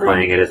to keep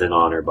playing it as an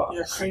honor box.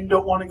 Yeah, Crane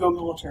don't want to go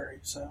military,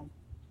 so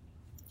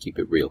keep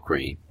it real,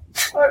 Crane.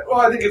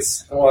 I think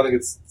it's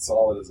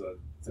solid as a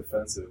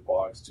defensive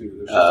box too.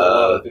 There's just a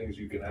lot of things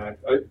you can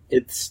act.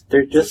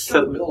 They're just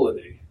some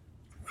ability.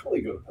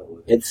 Really good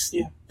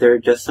ability. There are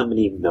just so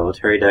many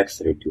military decks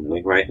that are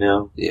dueling right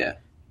now. Yeah.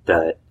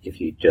 That if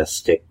you just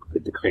stick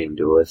with the Crane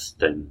Duelist,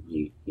 then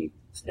you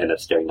end up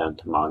staring down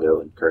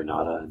Tamago and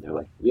Kuranada, and they're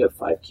like, we have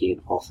 5 key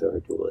and also our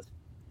Duelist.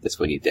 That's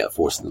when you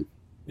outforce them.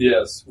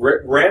 Yes.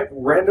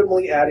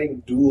 Randomly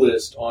adding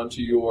Duelist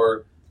onto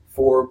your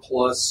 4+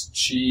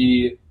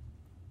 chi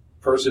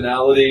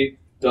personality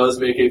does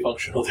make a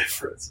functional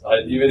difference.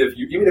 Even if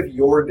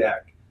your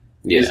deck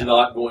is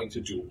not going to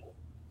duel.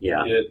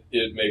 Yeah.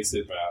 It makes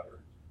it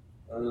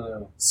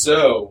matter.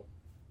 So,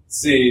 let's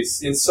see,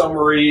 in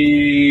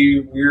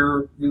summary,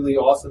 we're really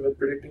awesome at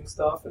predicting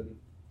stuff and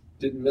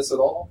didn't miss it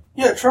all.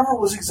 Yeah, Trevor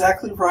was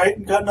exactly right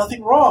and got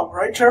nothing wrong,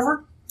 right,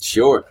 Trevor?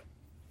 Sure.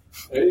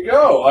 There you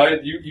go.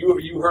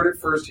 You heard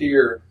it first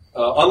here.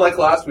 Unlike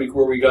last week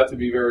where we got to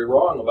be very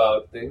wrong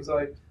about things,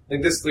 I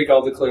think this week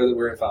I'll declare that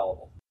we're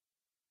infallible.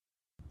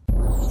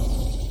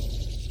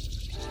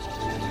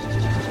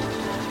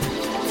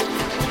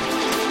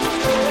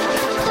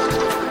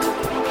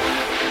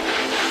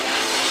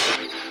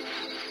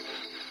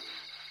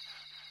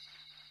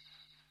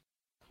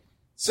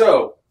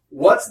 So,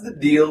 what's the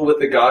deal with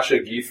the Gasha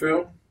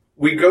Gifu?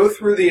 We go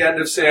through the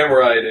end of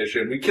Samurai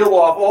Edition, we kill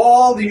off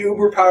all the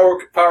uber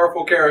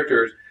powerful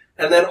characters,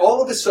 and then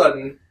all of a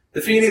sudden,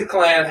 the Phoenix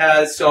Clan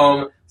has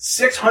some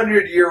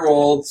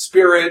 600-year-old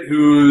spirit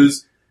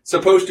who's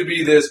supposed to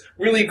be this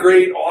really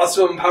great,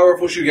 awesome,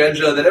 powerful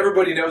Shugenja that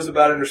everybody knows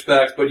about and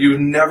respects, but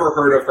you've never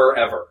heard of her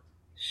ever.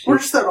 We're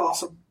just that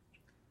awesome.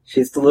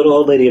 She's the little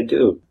old lady of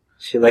Doom.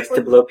 She likes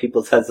to blow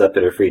people's heads up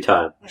in her free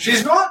time.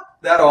 She's not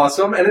that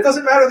awesome, and it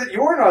doesn't matter that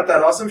you're not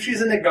that awesome.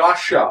 She's a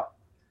Nagasha.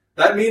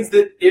 That means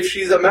that if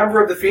she's a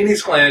member of the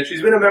Phoenix Clan,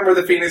 she's been a member of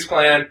the Phoenix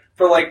Clan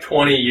for like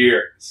 20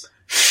 years.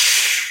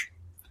 Shh.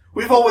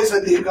 We've always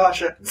had the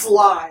Nagasha. It's a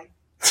lie.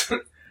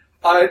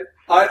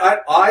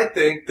 I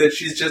think that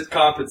she's just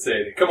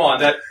compensating. Come on,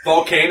 that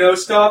volcano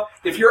stuff.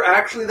 If you're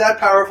actually that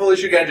powerful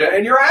as Shugenja,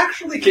 and you're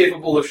actually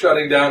capable of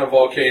shutting down a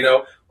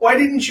volcano, why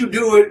didn't you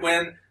do it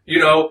when,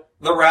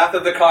 the Wrath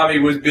of the Kami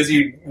was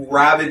busy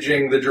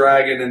ravaging the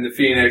dragon and the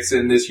Phoenix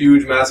in this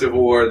huge, massive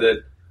war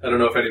that I don't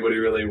know if anybody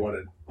really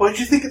wanted. Why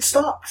did you think it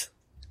stopped?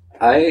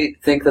 I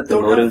think that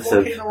the motives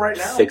of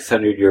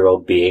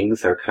 600-year-old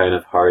beings are kind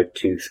of hard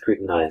to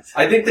scrutinize.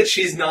 I think that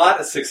she's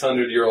not a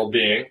 600-year-old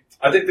being.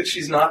 I think that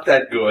she's not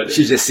that good.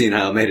 She's just seen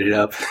how I made it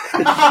up.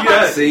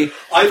 Yes. See?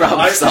 I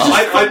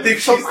think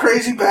some she's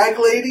crazy bag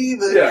lady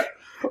that... Yeah.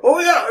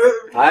 Oh yeah,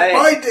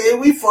 my day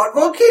we fought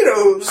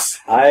volcanoes.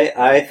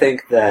 I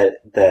think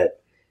that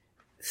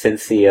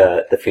since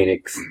the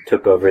Phoenix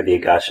took over the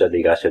Agasha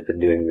had been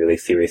doing really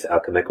serious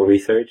alchemical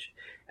research,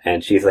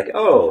 and she's like,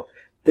 oh,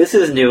 This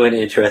is new and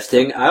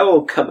interesting. I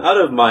will come out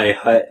of my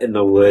hut in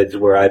the woods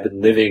where I've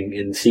been living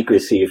in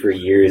secrecy for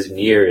years and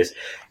years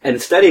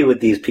and study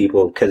with these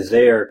people because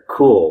they are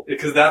cool.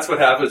 Because that's what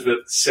happens with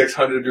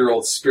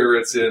 600-year-old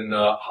spirits in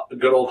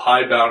good old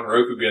hidebound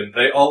Rokugan.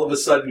 They all of a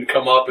sudden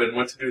come up and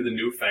want to do the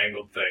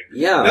newfangled thing.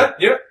 Yeah.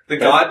 The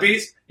God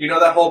Beast, you know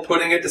that whole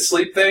putting it to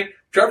sleep thing?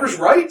 Trevor's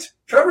right.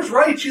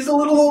 She's a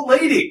little old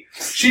lady.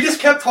 She just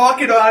kept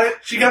talking about it.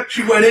 She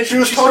went in. She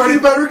was talking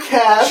about her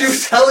cat. She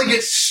was telling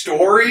it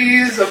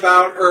stories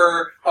about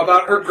her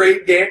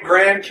great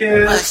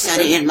grandkids. I was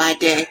studying my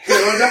day.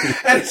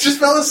 And it just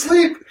fell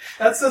asleep.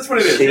 That's what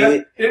it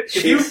is.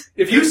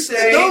 If you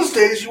say in those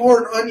days you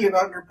wore an onion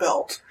on your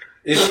belt.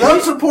 So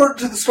that's important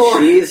to the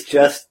story. She's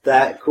just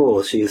that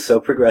cool. She's so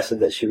progressive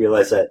that she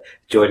realized that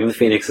joining the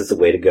Phoenix is the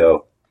way to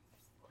go.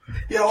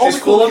 Yeah, all she's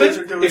the cool cool of kids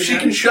it. are doing If she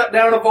that. can shut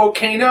down a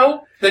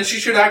volcano, then she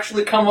should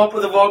actually come up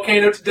with a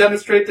volcano to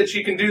demonstrate that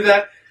she can do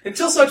that.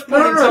 Until such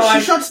point in No, time,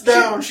 she shuts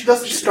down. She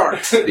doesn't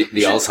start. The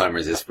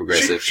Alzheimer's is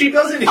progressive. She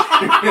doesn't.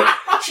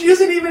 She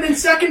isn't even in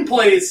second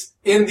place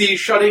in the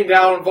shutting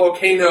down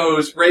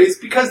volcanoes race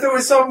because there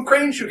was some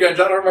crane shugenja,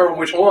 I don't remember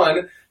which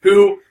one,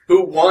 who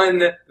won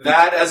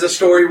that as a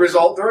story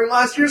result during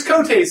last year's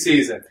Kotei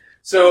season.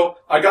 So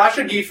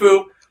Agasha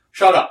Gifu,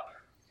 shut up.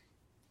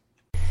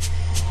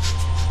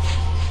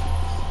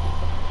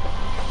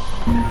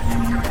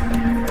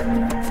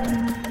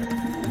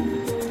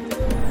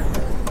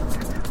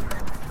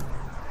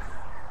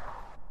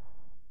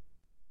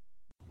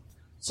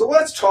 So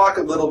let's talk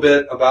a little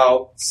bit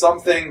about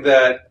something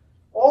that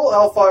all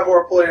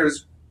L5R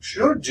players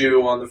should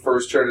do on the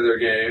first turn of their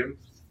game,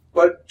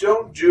 but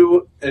don't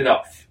do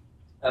enough.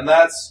 And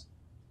that's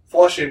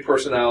flushing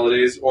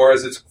personalities,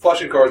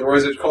 flushing cards, or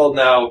as it's called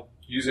now,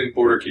 using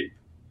Border Keep.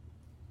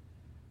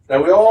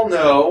 Now we all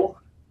know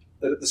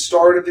that at the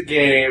start of the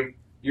game,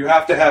 you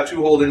have to have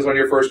 2 holdings on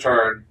your first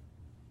turn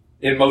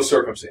in most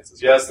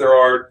circumstances. Yes, there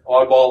are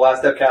oddball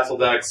last step castle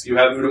decks, you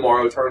have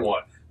Udamaro turn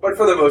 1. But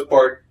for the most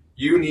part,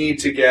 you need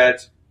to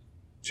get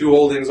 2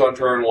 holdings on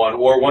turn 1,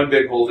 or 1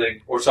 big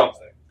holding, or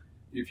something.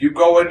 If you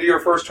go into your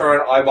first turn,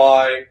 I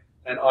buy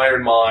an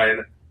Iron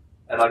Mine,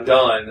 and I'm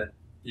done,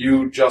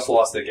 you just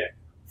lost the game.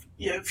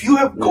 Yeah, if you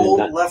have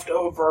gold left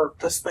over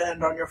to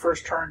spend on your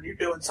first turn, you're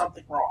doing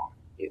something wrong.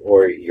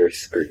 Or you're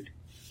screwed.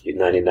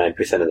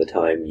 99% of the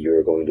time,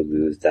 you're going to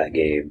lose that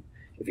game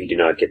if you do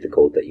not get the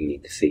gold that you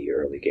need to see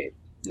early game.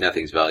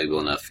 Nothing's valuable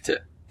enough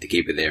to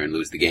keep it there and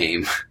lose the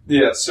game.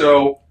 Yeah,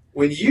 so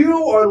when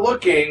you are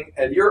looking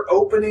at your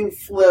opening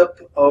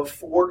flip of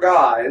 4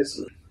 guys,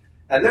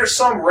 and there's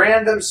some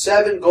random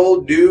 7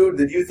 gold dude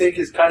that you think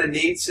is kind of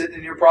neat sitting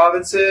in your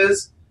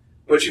provinces,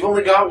 but you've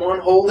only got 1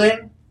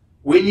 holding,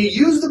 when you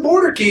use the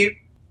Border Keep,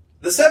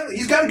 the 7,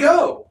 he's got to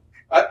go.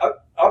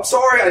 I'm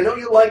sorry, I know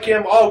you like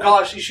him. Oh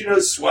gosh, he should know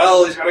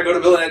swell. He's got to go to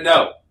Villain.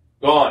 No,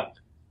 gone,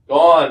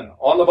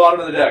 on the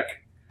bottom of the deck.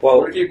 Well,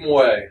 Border Keep him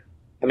away.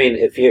 I mean,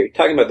 if you're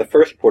talking about the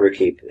first Border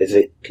Keep, is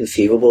it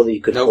conceivable that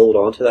you could Nope. hold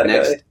on to that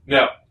Next. guy?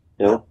 No.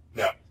 No?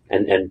 No.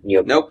 And you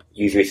know, Nope.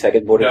 use your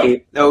second Border No.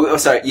 Keep? No, oh,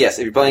 sorry. Yes,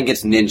 if you're playing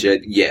against Ninja,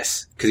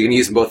 yes, because you're gonna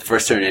use them both the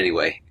first turn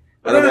anyway.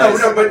 No,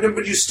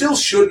 but you still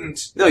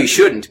shouldn't. No, you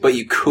shouldn't, but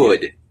you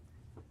could,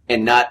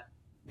 and not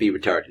be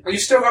retarded. You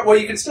still got. Well,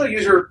 you can still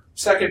use your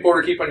second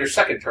Border Keep on your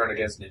second turn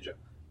against Ninja.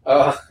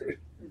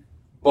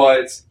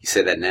 But You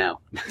say that now.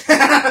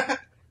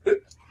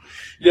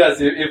 yes,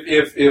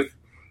 if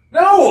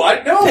no,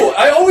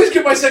 I always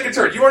get my second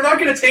turn. You are not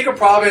going to take a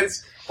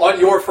province on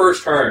your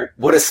first turn.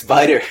 What a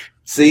spider!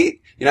 See,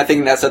 you're not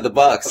thinking outside the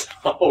box.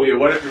 Oh yeah,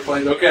 what if you're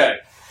playing? Okay,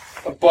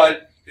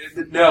 but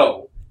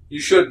no, you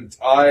shouldn't.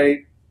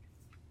 I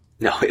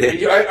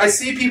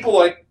see people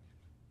like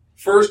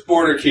first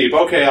Border Keep.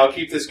 Okay, I'll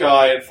keep this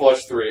guy and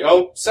flush 3.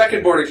 Oh,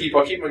 second Border Keep.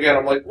 I'll keep him again.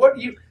 I'm like, what?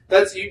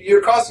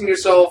 You're costing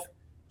yourself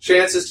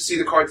chances to see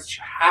the cards that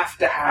you have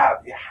to have.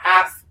 You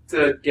have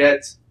to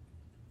get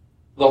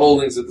the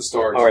holdings at the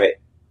start. Alright,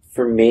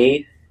 for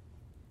me,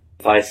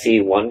 if I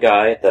see one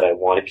guy that I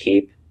want to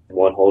keep,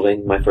 1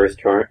 holding my first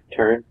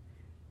turn,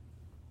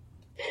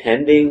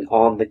 depending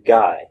on the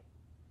guy,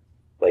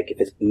 like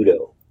if it's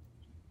Udo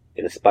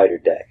in a spider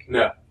deck,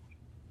 No.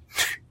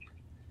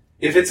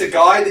 If it's a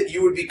guy that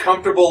you would be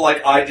comfortable,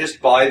 like, I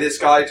just buy this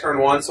guy turn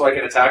 1 so I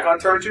can attack on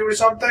turn 2 or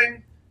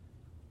something,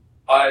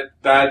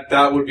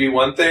 that would be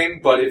one thing.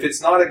 But if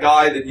it's not a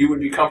guy that you would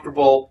be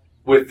comfortable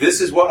with, this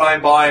is what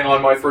I'm buying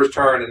on my first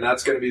turn, and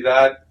that's going to be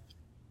that,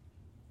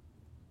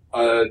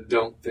 I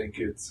don't think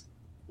it's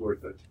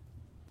worth it.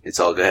 It's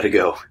all got to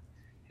go.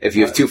 If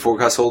you have 2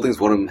 forecast holdings,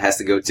 one of them has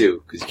to go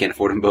too, because you can't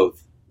afford them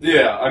both.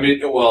 Yeah, I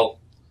mean, well,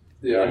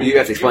 yeah. I mean, You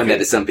have to explain that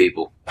to some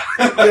people.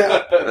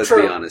 Yeah, Let's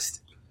true. be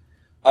honest.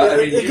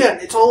 Again,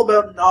 it's all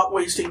about not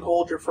wasting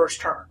gold your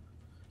first turn.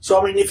 So,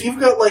 I mean, if you've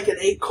got like an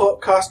 8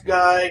 cost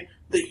guy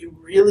that you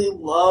really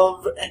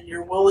love and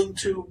you're willing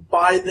to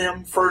buy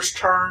them first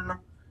turn,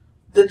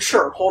 then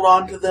sure, hold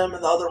on to them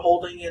and the other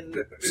holding and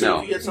see No.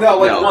 if you get something. No,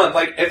 like No. one.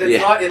 Like, if it's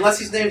Yeah. not, unless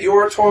he's named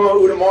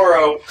Yoritomo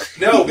Udamaro,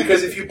 no,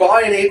 because if you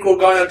buy an 8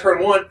 gold guy on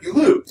turn 1, you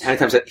lose. How many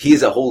times he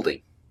is a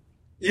holding?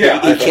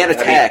 Yeah, He can't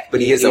attack,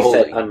 but he is a He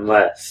said holding.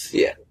 unless.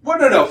 Well,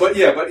 no, but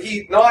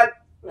he not.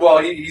 Well,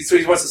 so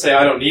he wants to say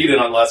I don't need it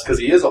unless because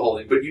he is a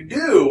holding, but you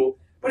do.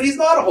 But he's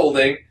not a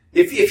holding.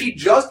 If he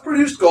just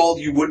produced gold,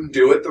 you wouldn't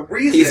do it. The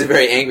reason He's a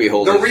very angry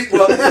holding.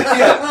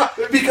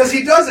 because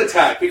he does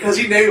attack, because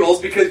he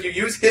navels, because you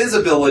use his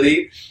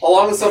ability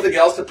along with something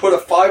else to put a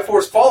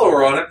 5-force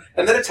follower on him,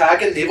 and then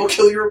attack and naval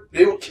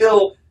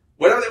kill.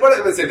 Whatever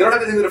they say, they don't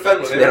have anything to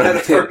defend with. They don't have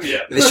a turn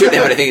yet. They shouldn't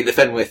have anything to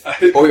defend with,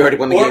 or we already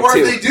won the game or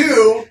too. if they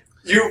do,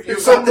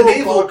 you've got the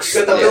naval. You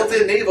got the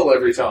built-in naval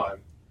every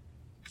time.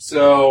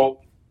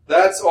 So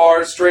that's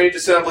our strange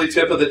assembly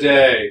tip of the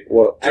day.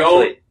 Well,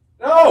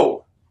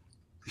 No.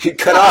 You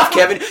cut off,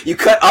 Kevin. You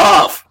cut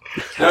off.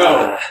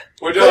 No,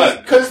 we're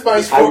done. Because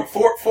my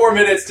 4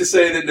 minutes to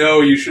say that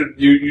no, you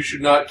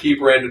should not keep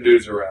random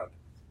dudes around.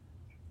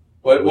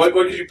 What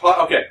could you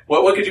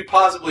what could you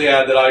possibly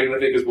add that I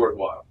think is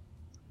worthwhile?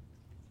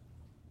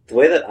 the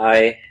way that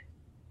I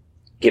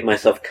get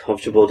myself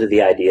comfortable to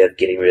the idea of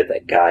getting rid of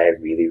that guy I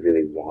really,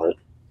 really want,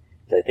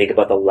 is I think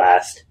about the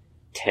last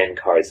 10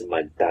 cards in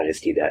my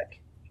Dynasty deck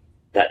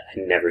that I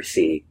never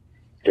see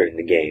during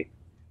the game.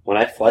 When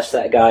I flush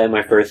that guy in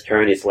my first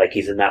turn, it's like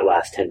he's in that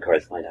last 10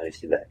 cards in my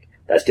Dynasty deck.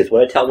 That's just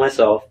what I tell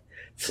myself.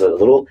 So a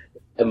little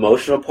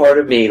emotional part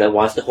of me that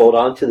wants to hold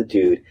on to the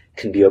dude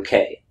can be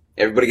okay.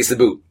 Everybody gets the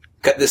boot.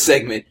 Cut this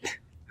segment.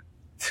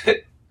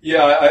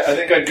 Yeah, I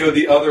think I'd go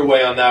the other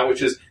way on that,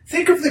 which is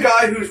think of the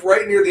guy who's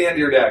right near the end of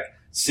your deck.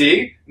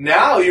 See?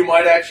 Now you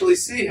might actually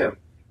see him.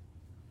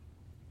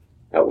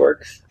 That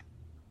works.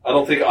 I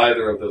don't think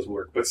either of those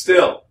work, but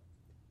still,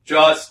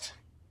 just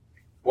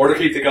or to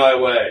keep the guy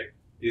away.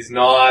 He's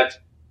not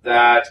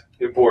that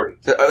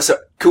important. So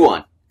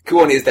Kuon.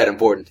 Kuon is that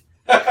important.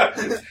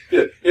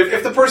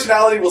 If the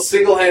personality will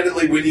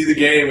single-handedly win you the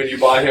game and you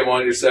buy him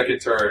on your second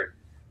turn,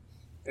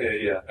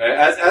 yeah.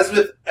 As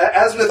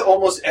with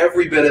almost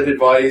every bit of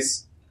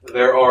advice,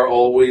 there are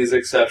always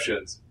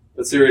exceptions.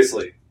 But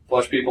seriously,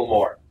 flush people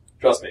more.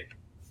 Trust me.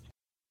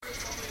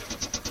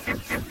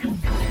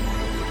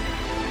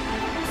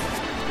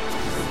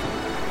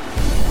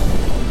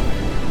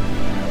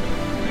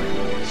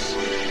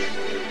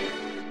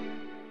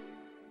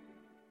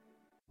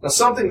 Now,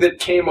 something that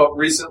came up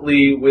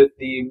recently with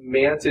the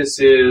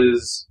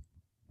Mantis's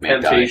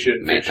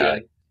Temptation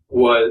fiction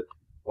was...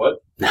 What?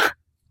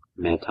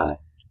 Manti.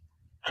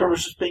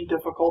 Trevor's just being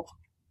difficult.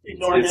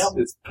 Ignore him.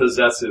 It's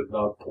possessive,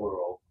 not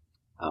plural.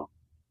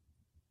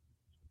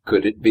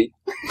 Could it be?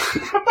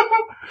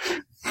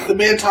 The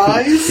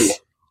Mantis?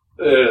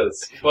 It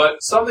is.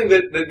 But something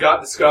that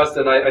got discussed,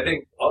 and I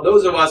think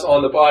those of us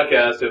on the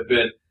podcast have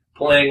been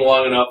playing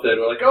long enough that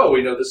we're like, oh,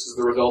 we know this is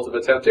the result of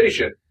a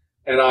temptation.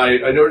 And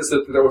I noticed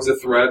that there was a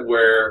thread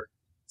where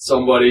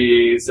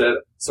somebody said,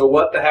 so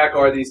what the heck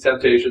are these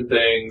temptation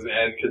things,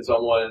 and can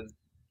someone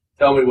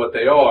tell me what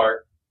they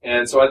are?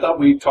 And so I thought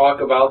we'd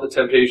talk about the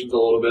temptations a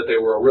little bit. They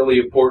were a really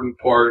important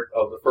part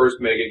of the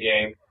first Mega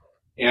game,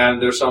 and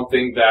they're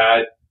something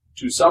that,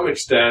 to some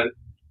extent,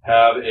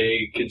 have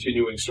a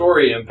continuing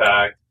story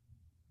impact,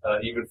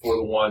 even for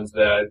the ones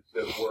that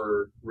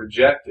were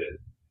rejected.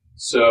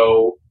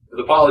 So,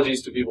 with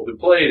apologies to people who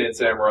played in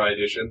Samurai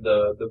Edition,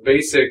 the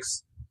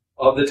basics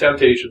of the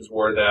temptations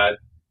were that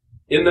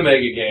in the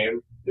Mega game,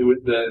 in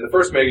the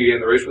first Mega game,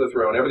 the Race for the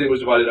Throne, everything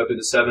was divided up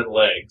into 7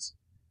 legs.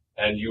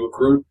 And you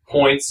accrued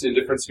points in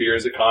different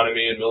spheres,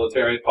 economy and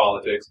military and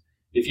politics.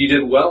 If you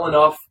did well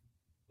enough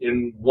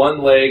in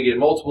one leg in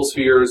multiple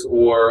spheres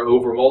or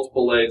over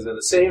multiple legs in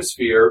the same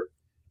sphere,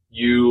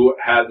 you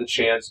had the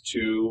chance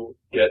you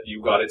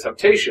got a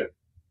temptation.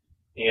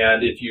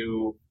 And if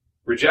you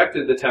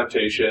rejected the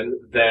temptation,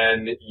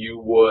 then you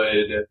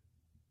would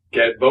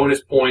get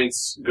bonus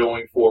points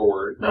going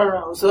forward.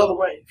 No, it's the other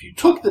way. If you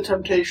took the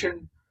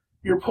temptation,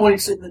 your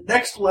points in the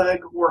next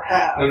leg were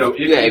halved. No.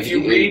 If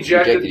you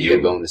rejected, you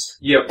get bonus.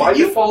 Yeah, by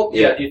default,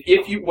 yeah.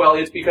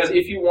 It's because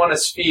if you won a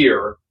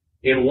sphere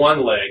in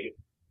one leg,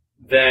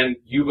 then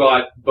you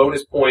got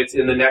bonus points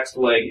in the next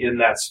leg in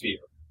that sphere,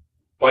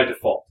 by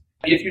default.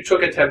 If you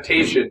took a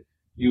temptation,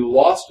 you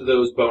lost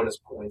those bonus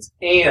points,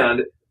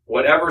 and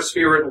whatever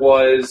sphere it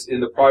was in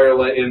the prior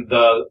leg, in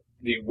the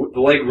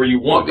leg where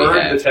you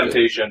earned the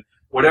temptation,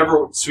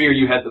 whatever sphere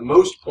you had the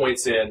most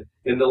points in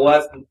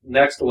the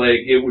next leg,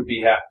 it would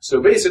be half.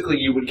 So basically,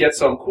 you would get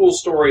some cool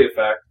story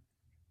effect,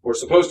 or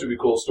supposed to be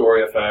cool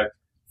story effect,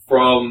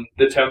 from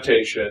the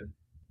temptation,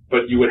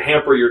 but you would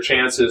hamper your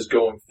chances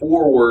going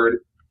forward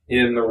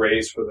in the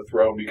Race for the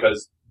Throne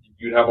because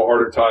you'd have a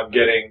harder time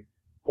getting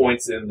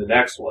points in the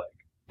next leg.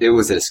 It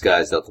was a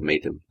disguised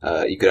ultimatum.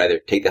 You could either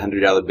take the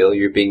 $100 bill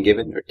you're being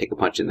given, or take a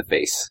punch in the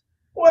face.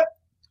 What?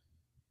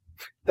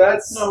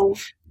 That's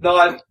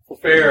not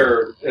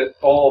fair at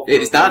all.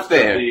 It's not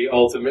fair. The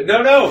ultimate.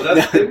 No.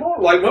 That's more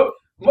like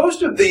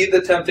most of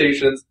the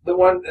temptations. The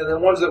ones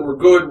that were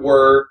good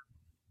were.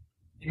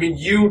 I mean,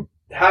 you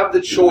have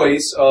the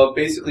choice of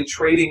basically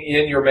trading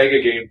in your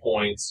mega game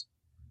points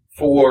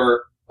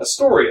for a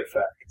story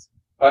effect.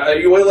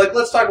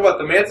 Let's talk about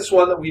the Mantis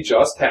one that we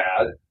just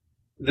had.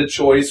 The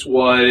choice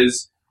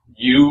was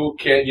you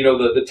can,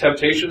 the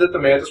temptation that the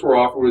Mantis were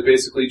offered was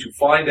basically to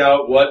find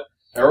out what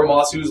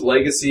Aramasu's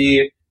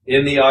legacy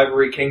in the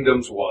Ivory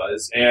Kingdoms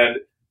was, and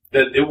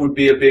that it would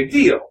be a big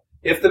deal.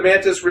 If the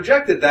Mantis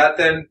rejected that,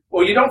 then,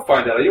 well, you don't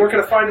find out. You weren't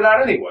going to find it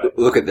out anyway.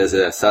 Look at this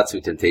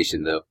Satsu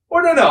temptation, though.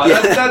 Well, no.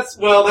 That's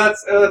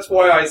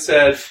why I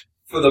said,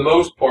 for the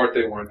most part,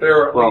 they weren't.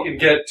 There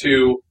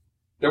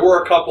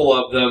were a couple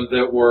of them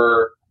that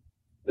were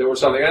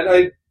something,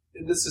 and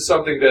this is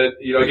something that,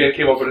 again,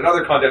 came up in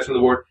another context from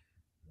the board.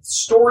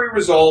 Story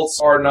results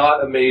are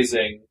not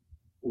amazing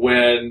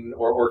when,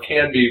 or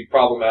can be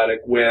problematic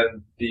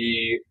when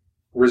the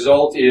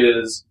result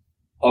is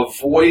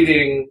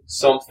avoiding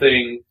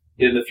something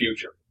in the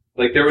future.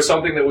 Like, there was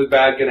something that was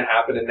bad going to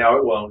happen and now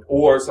it won't,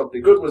 or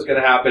something good was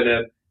going to happen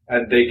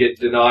and they get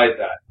denied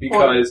that.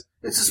 Because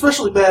it's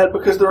especially bad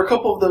because there are a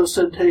couple of those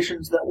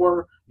temptations that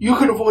were, you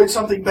could avoid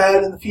something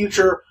bad in the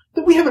future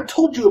that we haven't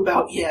told you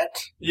about yet.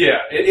 Yeah,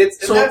 it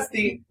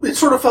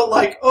sort of felt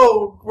like,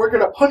 oh, we're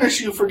going to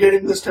punish you for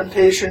getting this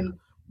temptation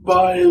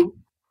by,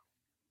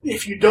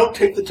 if you don't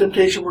take the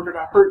temptation, we're going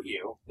to hurt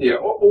you. Yeah,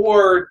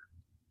 or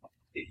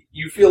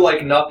you feel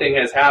like nothing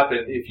has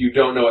happened if you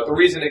don't know it. The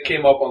reason it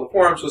came up on the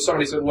forums was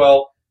somebody said,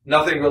 well,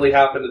 nothing really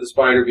happened to the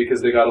spider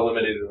because they got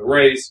eliminated in the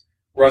race.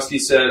 Rusty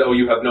said, oh,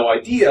 you have no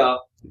idea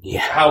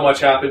how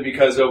much happened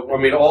because of,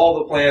 all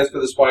the plans for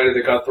the spider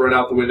that got thrown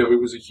out the window. It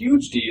was a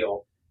huge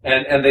deal,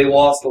 and they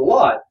lost a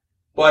lot.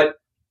 But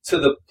to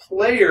the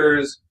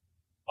players,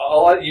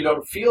 you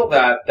don't feel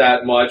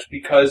that much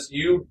because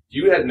you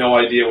had no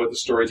idea what the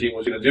story team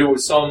was going to do. It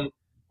was some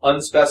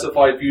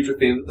unspecified future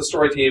thing that the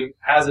story team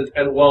hasn't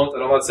and won't,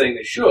 and I'm not saying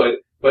they should,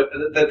 but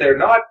that they're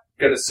not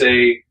going to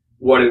say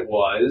what it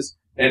was.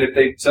 And if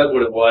they said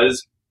what it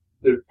was,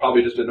 they'd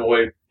probably just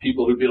annoy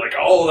people who'd be like,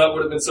 oh, that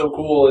would have been so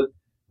cool.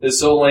 It's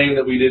so lame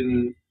that we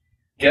didn't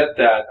get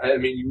that.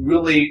 You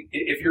really,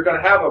 if you're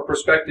going to have a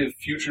prospective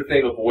future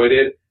thing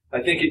avoided,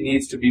 I think it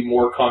needs to be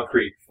more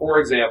concrete. For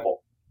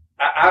example,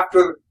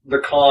 after the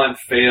Khan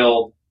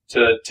failed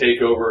to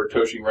take over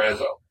Toshi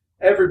Ranbo,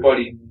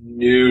 everybody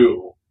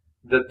knew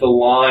that the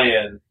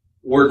Lion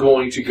were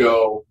going to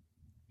go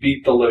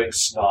beat the living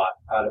snot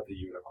out of the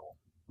Unicorn.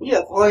 Yeah,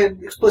 the Lion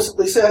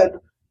explicitly said,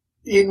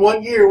 in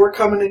 1 year, we're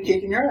coming and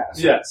kicking your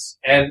ass. Yes,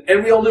 and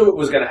we all knew it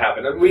was going to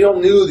happen. And we all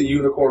knew the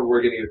Unicorn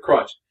were going to get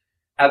crunched.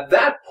 At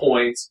that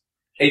point,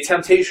 a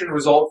temptation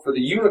result for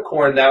the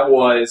Unicorn that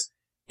was,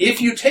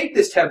 if you take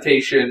this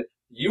temptation,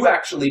 you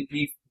actually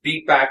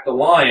beat back the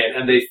Lion,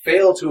 and they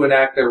fail to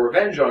enact their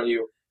revenge on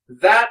you.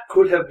 That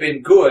could have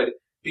been good,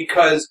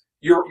 because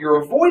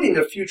you're avoiding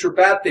a future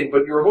bad thing,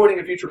 but you're avoiding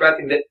a future bad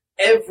thing that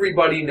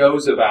everybody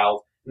knows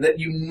about, and that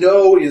you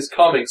know is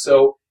coming.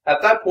 So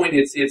at that point,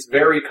 it's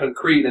very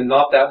concrete and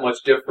not that much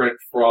different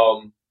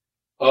from,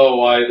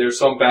 there's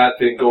some bad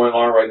thing going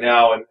on right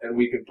now, and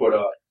we can put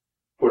a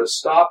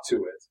stop to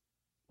it.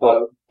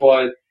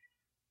 But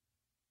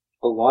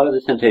a lot of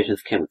the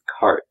temptations came with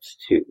cards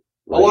too.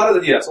 Right? A lot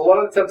of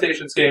the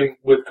temptations came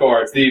with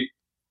cards.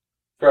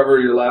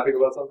 Trevor, you're laughing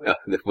about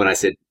something? When I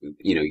said,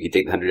 you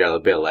take the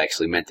 $100 bill, I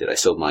actually meant it. I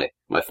sold my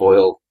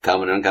foil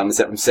common and uncommon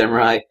set from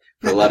Samurai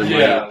for a lot of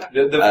money.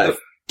 Yeah.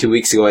 2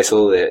 weeks ago, I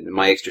sold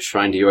my extra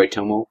Shrine to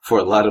Yoritomo for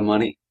a lot of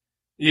money.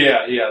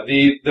 Yeah.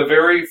 The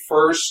very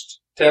first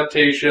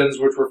temptations,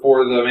 which were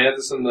for the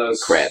Mantis and the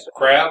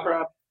crab,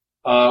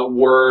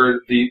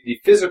 were the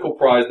physical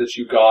prize that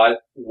you got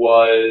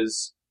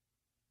was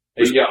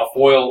a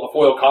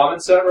foil common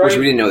set, right? Which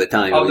we didn't know at the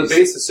time. The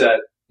basis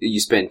set. You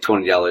spend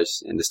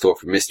 $20 in the store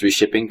for mystery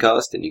shipping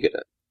cost, and you get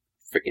a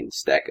freaking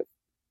stack of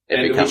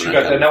every common and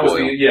uncommon foil.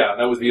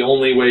 That was the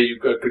only way you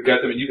could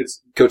get them, and you could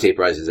Kote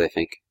prizes, I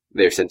think.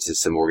 They're sent to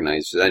some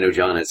organizers. I know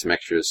John had some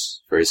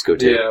extras for his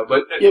Kote. Yeah,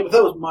 but that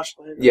was much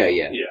later.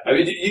 Yeah.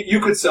 You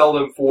could sell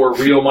them for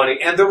real money,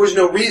 and there was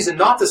no reason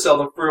not to sell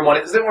them for real money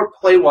because they weren't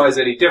play-wise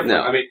any different.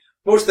 No.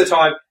 Most of the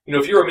time,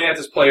 if you're a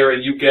Mantis player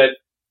and you get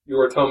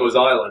Yoritomo's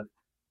Island,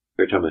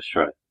 Yoritomo's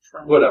Shrine,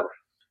 whatever.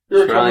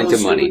 Shrine to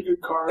money.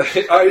 Good card.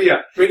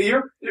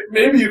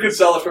 Maybe you could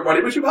sell it for money,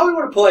 but you probably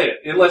want to play it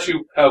unless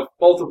you have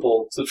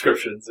multiple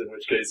subscriptions, in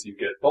which case you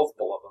get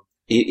multiple of them.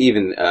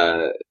 Even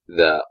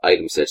the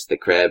item sets, the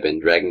Crab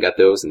and Dragon got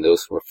those, and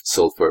those were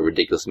sold for a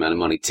ridiculous amount of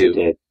money too.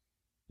 They did.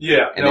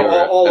 Yeah, and they were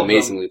all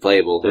amazingly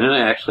playable. Didn't I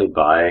actually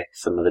buy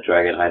some of the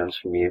Dragon items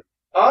from you?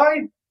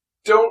 I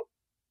don't.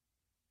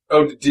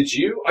 Oh, did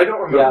you? I don't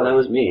remember. Yeah, that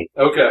was me.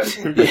 Okay.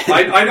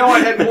 I know I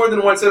had more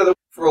than one set of them.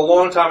 For a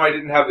long time, I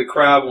didn't have the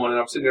Crab one, and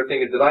I'm sitting there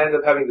thinking, did I end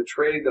up having to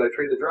trade? Did I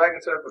trade the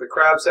Dragon set for the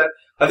Crab set?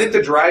 I think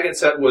the Dragon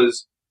set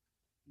was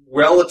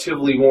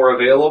relatively more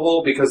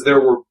available because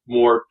there were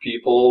more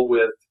people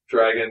with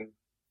Dragon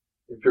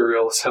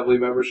Imperial Assembly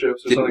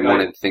memberships or something. Didn't one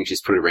of the things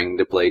just put a ring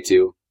to play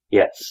too?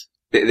 Yes.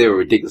 They were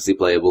ridiculously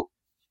playable.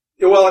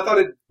 Yeah, well, I thought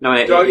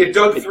it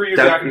dug through your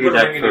deck and put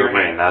a ring in your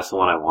hand. That's the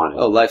one I wanted.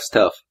 Oh, life's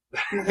tough.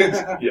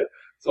 Yeah,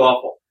 it's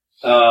awful.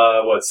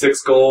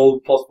 6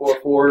 gold plus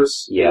 4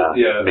 4s? Yeah,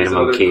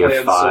 minimum key of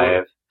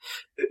 5.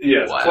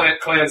 Yes, wow.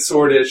 Clan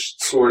Swordish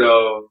sort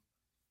of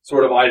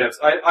sort of items.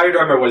 I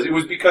remember it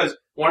was because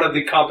one of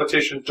the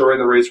competitions during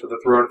the race for the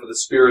throne for the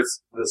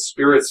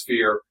Spirit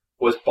Sphere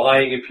was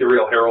buying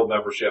Imperial Herald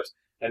memberships,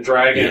 and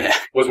Dragon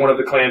was one of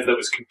the clans that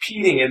was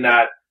competing in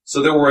that.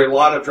 So there were a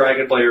lot of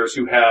Dragon players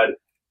who had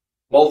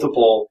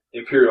multiple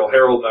Imperial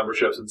Herald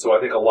memberships, and so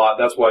I think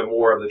that's why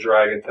more of the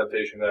Dragon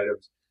Temptation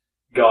items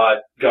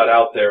got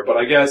out there. But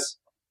I guess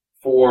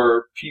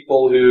for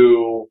people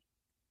who,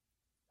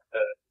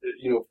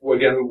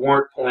 again, who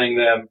weren't playing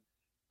them,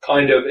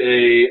 kind of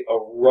a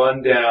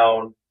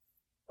rundown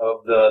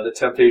of the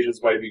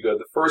Temptations might be good.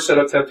 The first set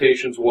of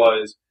Temptations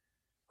was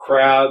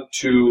Crab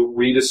to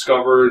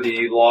rediscover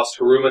the lost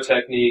Haruma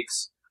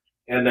techniques,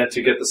 and then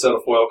to get the set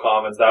of foil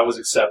commons. That was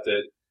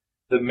accepted.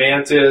 The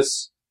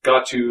Mantis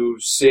got to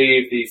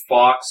save the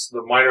Fox,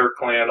 the minor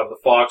clan of the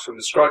Fox, from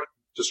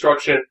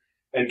destruction,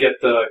 and get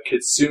the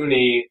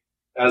Kitsune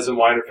as a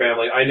minor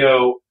family. I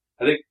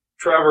think,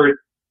 Trevor,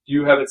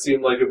 you haven't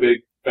seemed like a big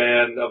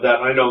fan of that.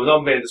 I know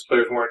some Mantis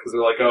players weren't, because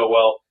they're like, oh,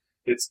 well,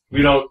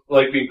 we don't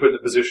like being put in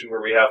a position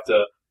where we have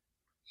to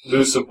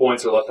lose some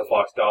points or let the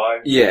Fox die.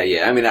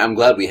 Yeah. I mean, I'm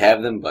glad we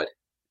have them, but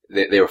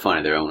they were fine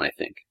on their own, I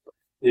think.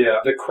 Yeah,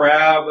 the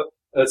Crab,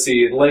 let's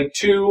see, in Leg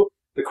 2,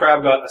 the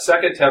Crab got a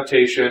second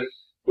Temptation,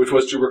 which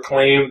was to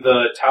reclaim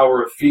the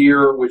Tower of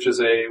Fear, which was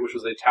a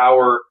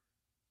tower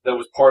that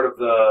was part of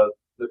the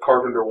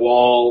Carpenter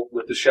Wall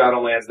with the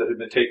Shadowlands that had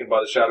been taken by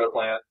the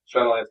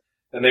Shadowlands,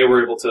 and they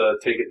were able to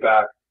take it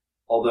back.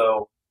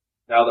 Although,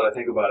 now that I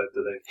think about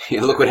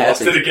it, look what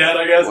happened. Lost it again,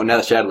 I guess. Well, now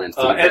the Shadowlands.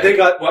 And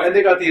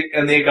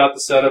they got the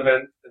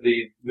sediment,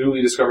 the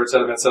newly discovered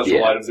set of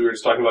ancestral items that we were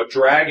just talking about.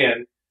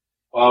 Dragon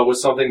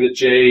was something that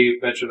Jay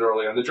mentioned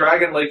earlier, and the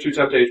Dragon Lake 2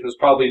 Temptation was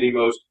probably the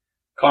most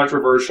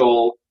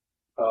controversial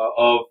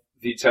of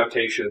the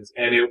Temptations,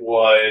 and it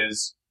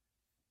was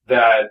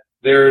that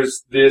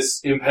there's this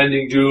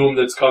impending doom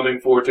that's coming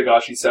for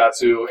Togashi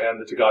Satsu and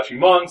the Togashi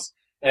monks,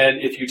 and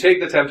if you take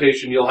the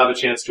Temptation, you'll have a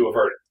chance to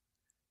avert it.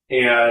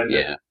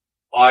 And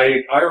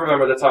I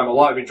remember that time a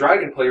lot. I mean, there were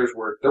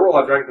a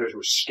lot of Dragon players who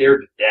were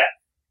scared to death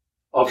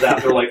of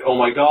that. They're like, oh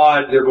my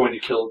god, they're going to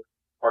kill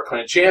our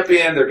clan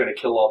champion, they're going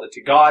to kill all the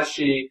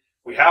Togashi,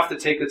 we have to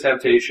take the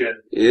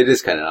Temptation. It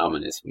is kind of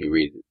ominous when you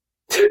read it.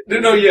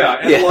 And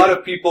a lot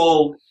of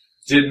people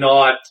did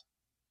not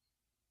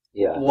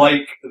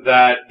like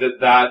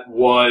that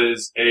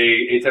was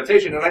a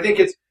Temptation. And I think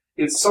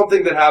it's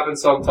something that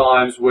happens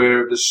sometimes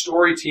where the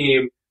story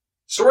team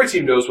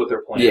knows what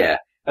they're playing. Yeah.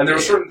 And there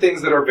are certain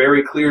things that are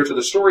very clear to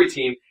the story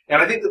team,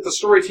 and I think that the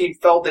story team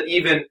felt that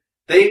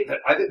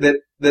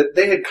that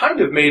they had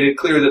kind of made it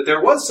clear that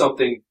there was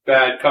something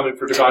bad coming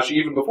for Togashi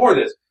even before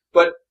this,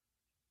 but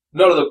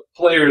none of the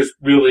players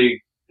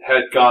really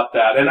had got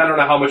that, and I don't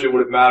know how much it would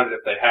have mattered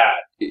if they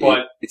had.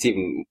 But it's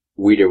even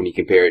weirder when you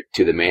compare it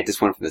to the Mantis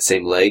one from the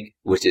same leg,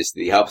 which is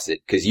the opposite,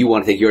 because you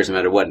want to take yours no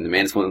matter what, and the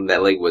Mantis one,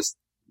 that leg was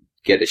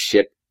get a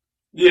ship.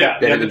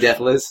 The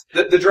Deathless.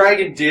 The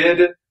Dragon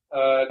did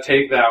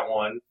take that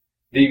one.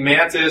 The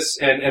Mantis,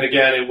 and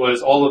again, it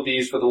was all of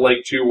these for the Leg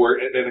 2 were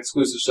an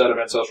exclusive set of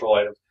ancestral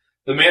items.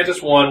 The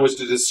Mantis one was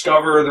to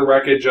discover the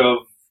wreckage of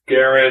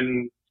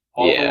Garen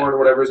Hawthorne, or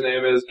whatever his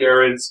name is,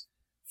 Garen's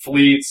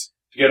fleets,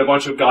 to get a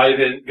bunch of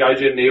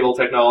Gaijin naval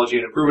technology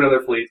and improve it on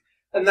their fleet.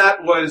 And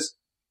that was,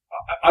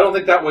 I don't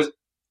think that was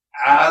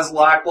as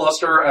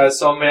lackluster as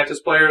some Mantis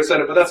players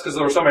said it, but that's because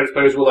there were some Mantis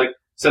players who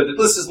said that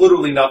this is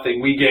literally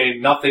nothing. We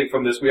gain nothing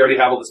from this. We already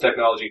have all this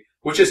technology,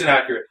 which isn't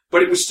accurate.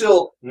 But it was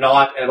still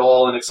not at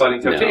all an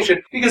exciting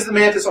Temptation because the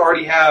Mantis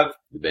already have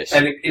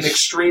an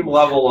extreme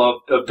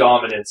level of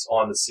dominance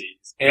on the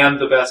seas and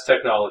the best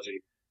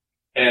technology.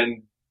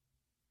 And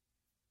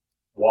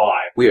why?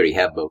 We already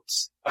have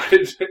boats.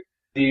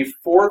 The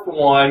fourth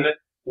one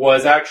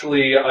was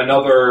actually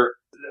another,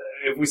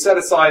 if we set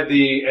aside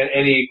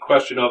any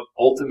question of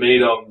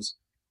ultimatums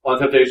on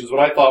Temptations, what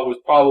I thought was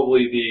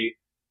probably the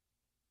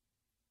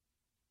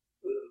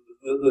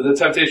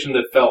Temptation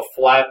that fell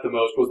flat the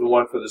most was the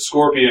one for the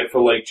Scorpion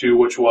for Leg 2,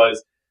 which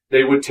was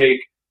they would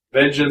take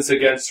vengeance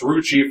against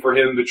Saruchi for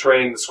him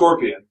betraying the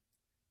Scorpion.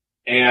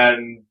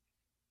 And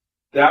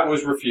that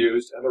was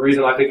refused. And the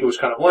reason I think it was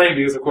kind of lame,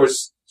 because of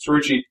course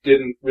Saruchi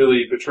didn't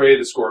really betray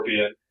the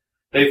Scorpion.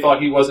 They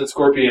thought he wasn't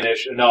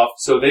Scorpionish enough,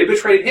 so they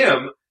betrayed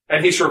him,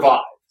 and he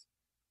survived.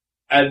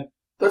 And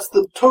that's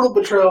the total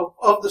betrayal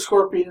of the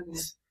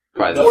Scorpions.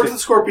 Right, towards the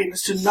Scorpion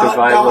is to not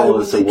survival die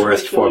is the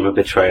worst form of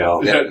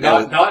betrayal.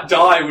 Not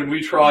die when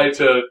we try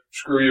to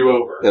screw you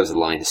over. That was a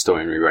line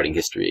historian rewriting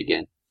history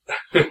again.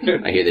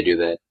 I hear they do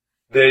that.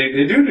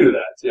 They do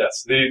that,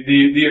 yes.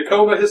 The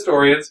Akoma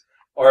historians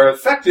are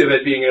effective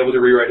at being able to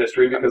rewrite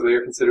history because they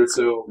are considered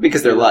so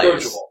because they're liars.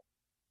 approachable.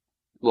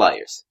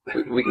 Liars.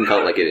 We can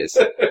call it like it is.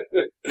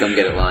 Come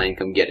get it, lion.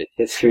 Come get it.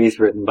 History is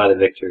written by the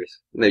victors.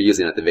 They're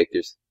usually not the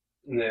victors.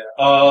 Yeah.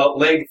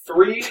 Leg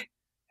 3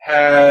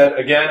 had,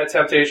 again, a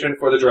temptation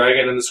for the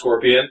Dragon and the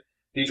Scorpion.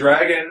 The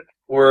Dragon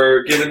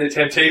were given the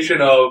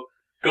temptation of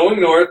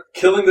going north,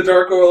 killing the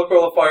Dark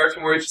Oracle of Fire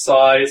from each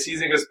side,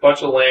 seizing a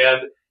bunch of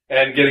land,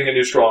 and getting a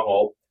new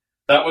stronghold.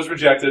 That was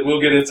rejected. We'll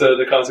get into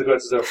the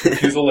consequences of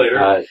refusal later.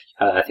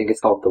 I think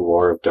it's called the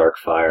War of Dark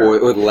Fire.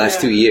 Or the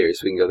last 2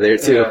 years. We can go there,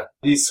 too. Yeah.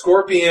 The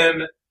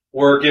Scorpion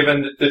were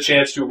given the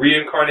chance to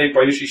reincarnate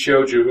Bayushi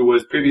Shoju, who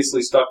was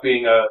previously stuck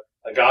being a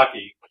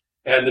Gaki,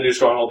 and the new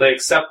stronghold. They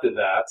accepted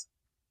that.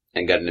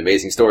 And got an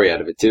amazing story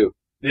out of it, too.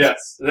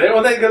 Yes. They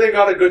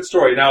got a good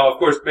story. Now, of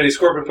course, many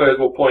Scorpion players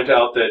will point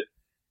out that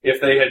if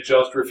they had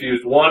just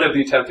refused one of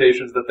the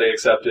temptations that they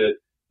accepted,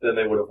 then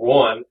they would have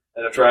won.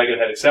 And if Dragon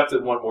had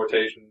accepted one more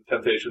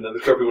temptation, then the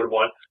Scorpion would have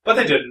won. But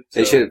they didn't.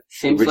 They should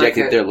have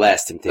rejected their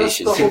last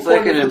temptation. That's the Seems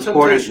like an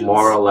important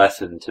moral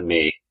lesson to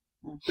me.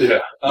 Yeah.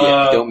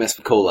 Don't mess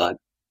with Kolon.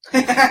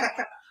 Yeah.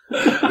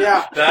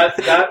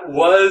 That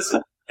was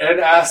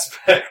an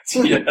aspect,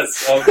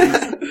 yes, of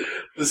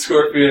the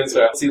Scorpion's.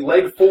 See,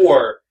 leg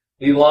 4,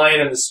 the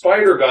lion and the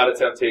spider got a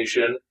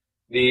temptation.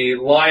 The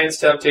lion's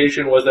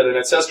temptation was that an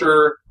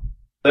ancestor,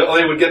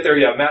 they would get there,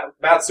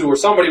 Matsu or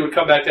somebody would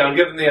come back down,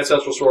 give them the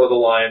ancestral sword of the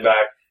lion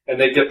back, and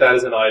they'd get that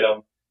as an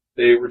item.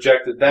 They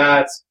rejected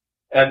that,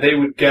 and they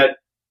would get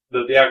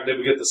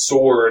the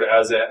sword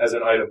as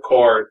an item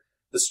card.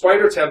 The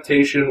spider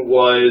temptation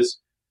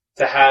was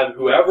to have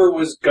whoever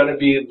was going to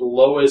be the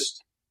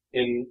lowest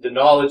in the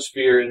knowledge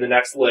sphere in the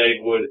next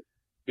leg would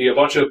be a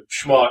bunch of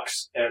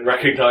schmucks and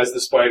recognize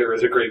the spider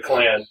as a great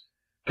clan.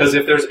 Because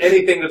if there's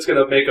anything that's going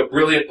to make a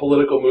brilliant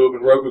political move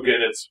in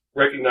Rokugan, it's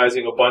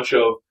recognizing a bunch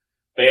of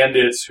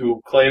bandits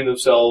who claim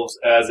themselves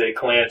as a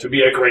clan to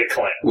be a great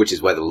clan. Which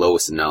is why the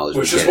lowest in knowledge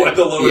was going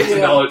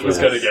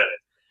to get it.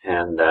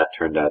 And that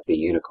turned out to be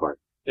Unicorn.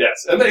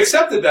 Yes, and they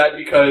accepted that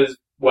because,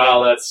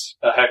 wow, that's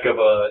a heck of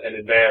an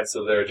advance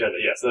of their agenda.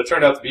 Yes, that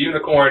turned out to be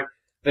Unicorn.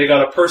 They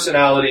got a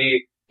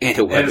personality and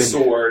a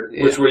sword,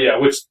 which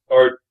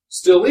are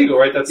still legal,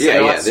 right? That's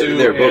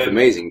they're both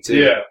amazing too.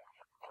 Yeah,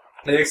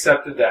 they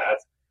accepted that.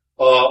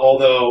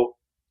 Although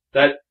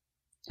that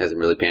hasn't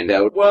really panned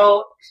out.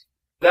 Well,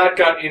 that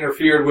got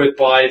interfered with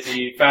by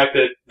the fact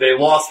that they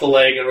lost the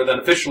leg and were then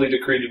officially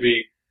decreed to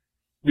be,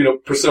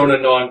 persona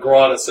non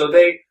grata. So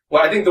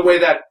I think the way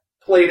that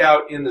played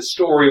out in the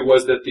story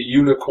was that the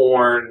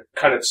Unicorn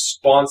kind of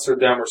sponsored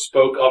them or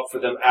spoke up for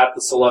them at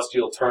the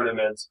Celestial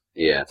Tournament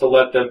to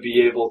let them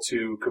be able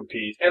to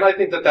compete. And I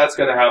think that that's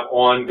going to have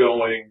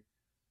ongoing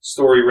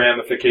story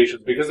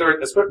ramifications because there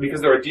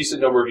are a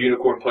decent number of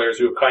Unicorn players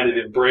who have kind of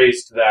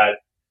embraced that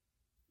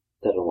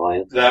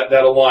alliance.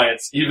 That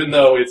alliance, even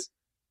though it's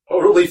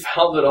totally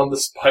founded on the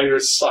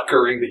spiders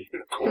succouring the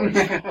Unicorn.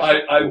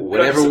 I'm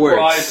kind of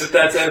surprised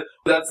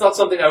that's not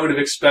something I would have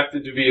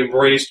expected to be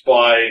embraced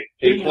by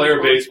a player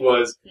base.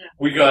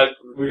 We got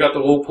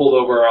the wool pulled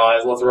over our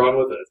eyes. Let's run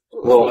with it.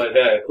 Well,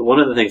 one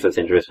of the things that's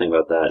interesting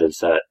about that is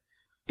that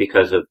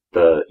because of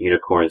the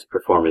Unicorn's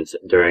performance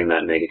during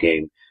that mega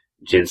game,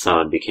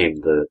 Jinsan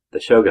became the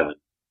Shogun.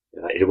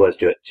 It was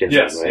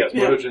Jinsan, right?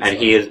 Yes, and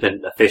he has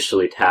been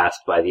officially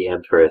tasked by the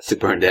Empress to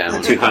burn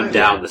down, to hunt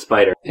down the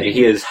spider. And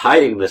he is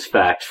hiding this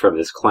fact from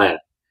his clan,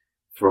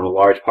 from a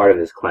large part of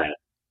his clan.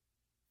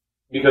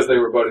 Because they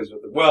were buddies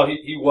with him. Well,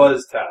 he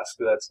was tasked.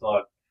 That's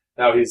not.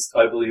 Now he's,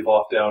 I believe,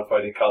 off down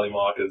fighting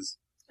Kalimaka's.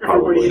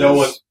 Probably no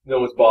one's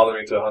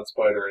bothering to hunt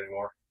spider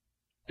anymore.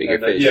 Bigger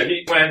fish.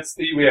 He went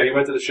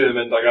to the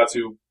Shinneman.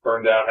 Daigatsu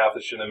burned down half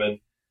the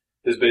Shinneman.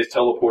 His base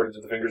teleported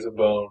to the Fingers of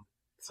Bone.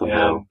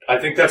 Somehow. And I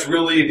think that's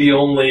really the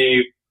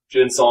only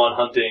Jinsan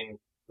hunting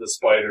the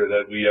spider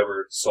that we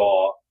ever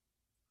saw.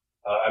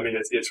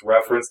 It's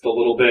referenced a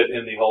little bit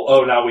in the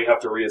whole, now we have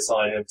to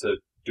reassign him to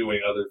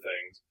doing other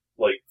things,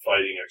 like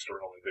fighting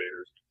external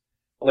invaders.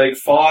 Leg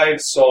 5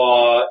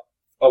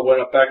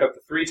 went back up to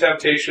 3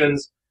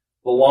 temptations.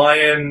 The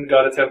lion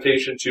got a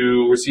temptation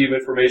to receive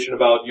information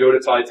about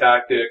Yodatai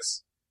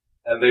tactics,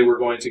 and they were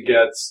going to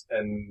get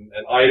an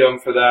item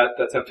for that.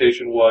 That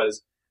temptation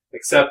was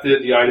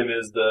accepted. The item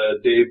is the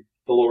De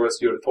Dolores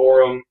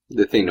Yodatorum.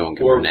 The thing no one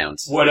can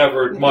pronounce.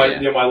 Whatever.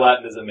 My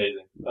Latin is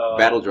amazing.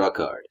 Battle draw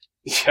card.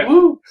 Yeah.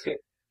 Woo!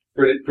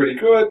 Pretty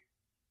good.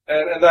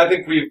 And I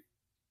think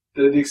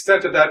the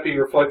extent of that being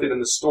reflected in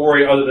the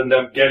story, other than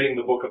them getting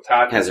the Book of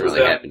Tactics, hasn't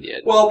really happened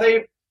yet. Well,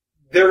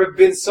 there have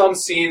been some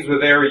scenes where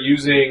they're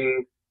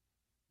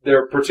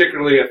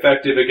particularly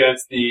effective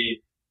against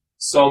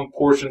some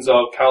portions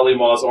of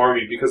Kalima's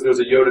army because there's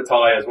a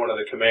Yodatai as one of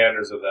the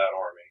commanders of that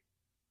army.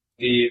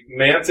 The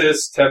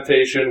Mantis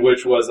temptation,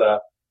 which was a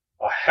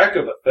heck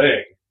of a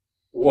thing,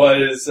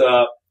 was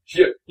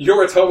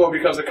Yoritomo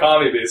becomes a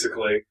kami,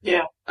 basically.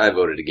 Yeah. I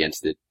voted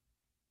against it.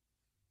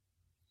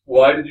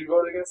 Why did you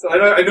vote against it?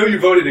 I know you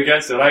voted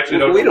against it. I actually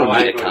don't know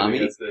why you voted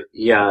against it.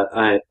 Yeah,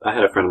 I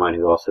had a friend of mine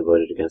who also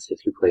voted against it,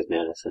 who plays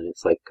Mantis, and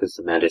it's like, because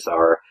the Mantis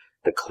are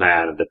the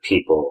clan of the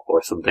people,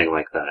 or something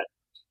like that.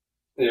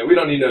 Yeah, we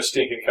don't need no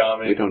stinking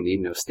kami. We don't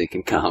need no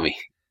stinking kami.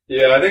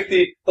 Yeah, I think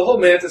the whole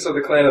Mantis or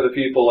the clan of the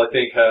people, I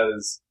think,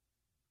 has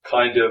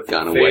kind of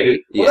gone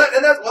faded. away. Yeah.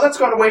 That's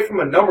gone away from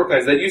a number of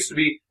clans. That used to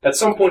be, at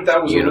some point,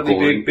 that was Unicorn. a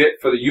really big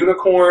bit for the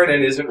Unicorn,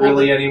 and isn't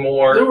really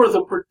anymore. They were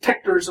the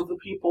protectors of the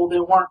people. They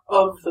weren't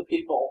of the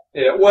people.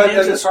 Yeah, The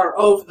Mantis are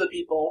of the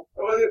people.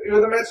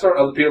 The Mantis aren't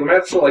of the people. The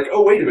Mantis are like,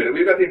 oh, wait a minute,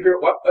 we've got the Imperial.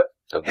 What?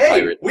 of the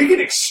Hey, pirate. we can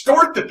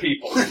extort the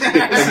people.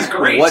 This is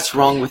great. What's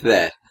wrong with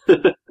that?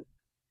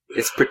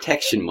 It's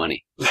protection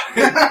money.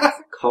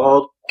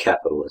 Called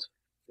capitalism.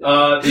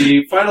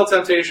 The final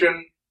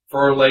temptation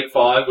for Lake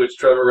 5, which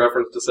Trevor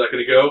referenced a second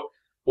ago,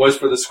 was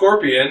for the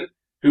Scorpion,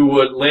 who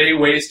would lay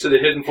waste to the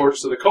hidden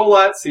fortress of the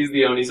Kolat, seize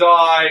the Oni's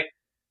eye,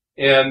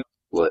 and...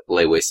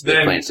 Lay waste to the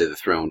Then- plans to the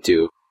throne,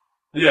 too.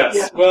 Yes,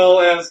 Yeah. well,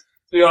 as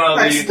you know,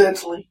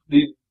 Accidentally.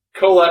 the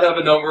Kolat have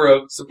a number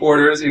of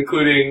supporters,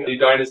 including the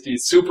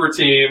Dynasty's super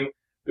team,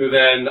 who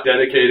then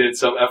dedicated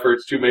some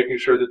efforts to making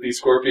sure that the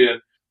Scorpion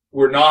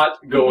were not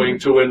going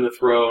to win the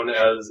throne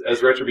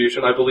as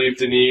retribution. I believe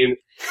Deneen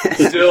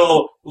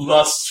still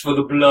lusts for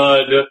the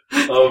blood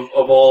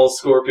of all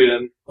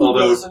Scorpion, Who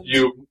although doesn't?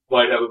 you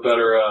might have a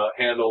better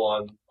handle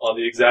on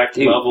the exact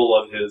Dude. level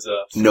of his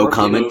No Scorpion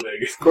comment. moving.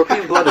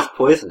 Scorpion blood is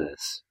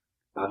poisonous.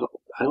 I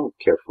don't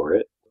care for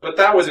it. But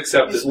that was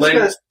accepted. You just Lane-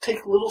 gotta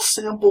take little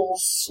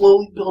samples,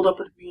 slowly build up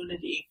an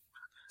immunity.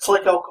 It's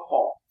like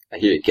alcohol. I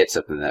hear you get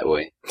something that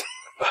way.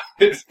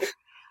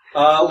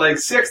 Leg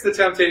 6, the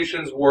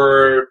temptations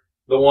were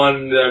the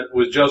one that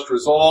was just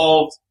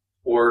resolved,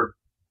 or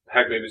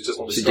heck, maybe it's just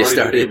only She starting just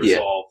to started, be yeah.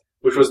 resolved,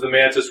 which was the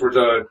Mantis were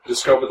to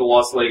discover the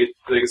lost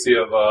legacy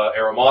of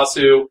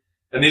Aramasu,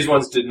 and these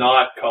ones did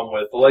not come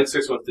with, the Leg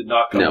 6 ones did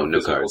not come No, with no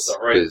physical cards. stuff,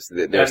 right? Because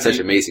they're And such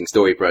the- amazing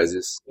story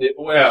prizes.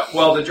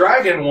 Well, the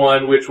Dragon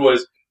one, which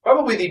was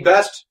probably the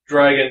best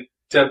Dragon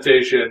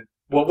temptation,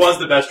 what was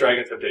the best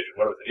Dragon temptation?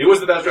 What was it? It was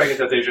the best Dragon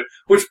temptation,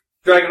 which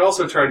Dragon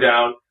also turned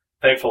down,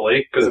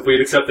 thankfully, because if we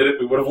had accepted it,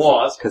 we would have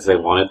lost. Because they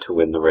wanted to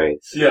win the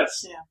race.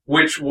 Yes. Yeah.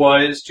 Which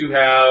was to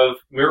have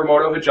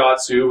Mirumoto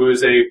Hijatsu, who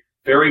is a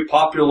very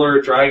popular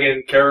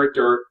Dragon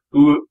character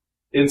who,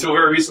 until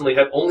very recently,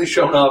 had only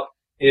shown up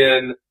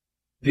in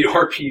the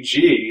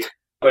RPG,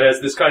 but as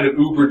this kind of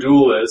uber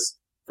duelist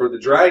for the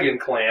Dragon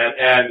clan,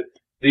 and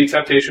the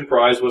temptation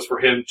prize was for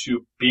him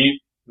to beat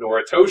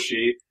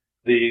Noritoshi,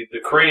 the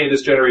Crane,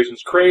 this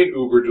generation's Crane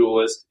uber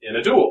duelist, in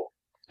a duel.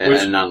 And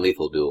Which- a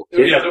non-lethal duel.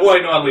 Yeah,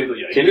 well, non-lethal,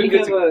 yeah. Didn't he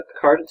have a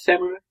card in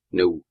Samurai?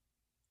 No.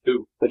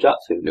 Hojatsu?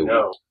 No.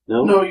 No.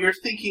 No? No, you're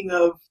thinking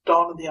of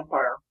Dawn of the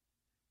Empire.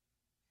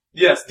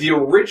 Yes, the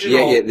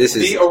original. Yeah, this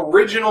is- the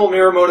original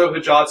Mirumoto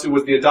Hijatsu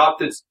was the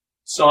adopted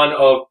son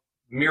of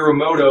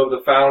Mirumoto,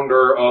 the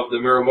founder of the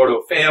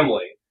Mirumoto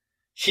family.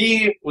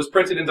 He was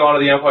printed in Dawn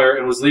of the Empire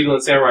and was legal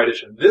in Samurai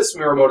Edition. This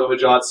Mirumoto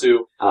Hijatsu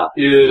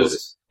is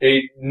Lotus.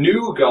 a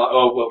new guy.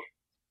 Oh well.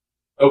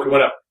 Okay,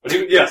 whatever.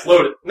 Yes,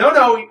 loaded. No,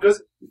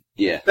 because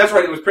Yeah. that's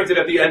right. It was printed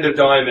at the end of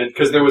Diamond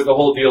because there was the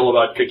whole deal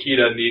about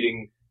Kakita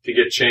needing to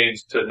get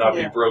changed to not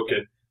Yeah. be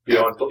broken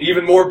beyond,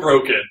 even more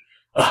broken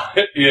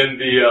in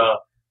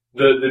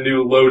the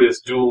new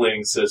Lotus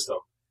dueling system.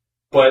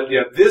 But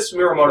yeah, this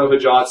Mirumoto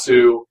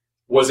Hijatsu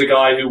was a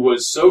guy who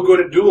was so good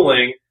at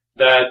dueling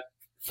that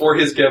for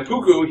his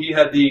Genpuku he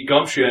had the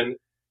gumption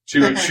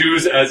to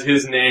choose as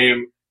his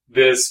name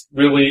this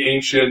really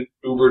ancient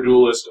uber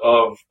duelist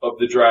of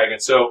the dragon.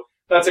 So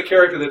that's a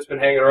character that's been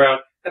hanging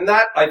around, and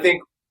that I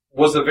think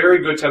was a very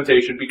good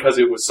temptation because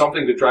it was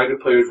something that Dragon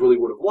players really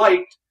would have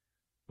liked,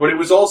 but it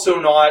was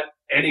also not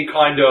any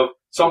kind of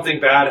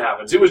something bad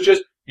happens. It was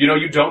just, you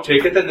don't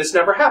take it, then this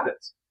never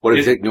happens. What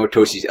if it's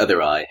Nortoshi's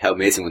other eye? How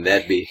amazing would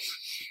that be?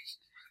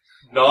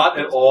 Not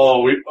at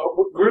all. We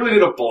really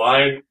need a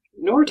blind.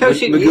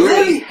 Noritoshi We needs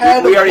already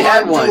had we a already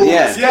had blind one, duel.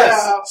 yeah.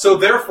 Yes. So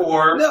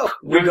therefore, No.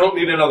 we don't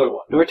need another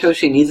one.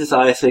 Noritoshi needs his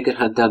eye so he can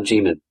hunt down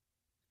Jimin.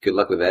 Good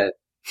luck with that.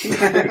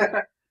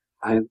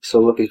 I'm so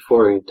looking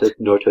forward to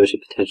Noritoshi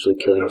potentially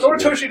killing Jimin.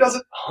 Noritoshi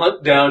doesn't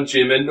hunt down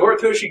Jimin.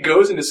 Noritoshi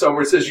goes into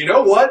somewhere and says, you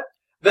know what?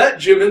 That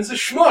Jimin's a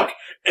schmuck.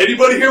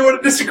 Anybody here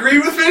want to disagree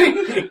with me?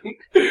 And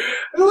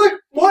they're like,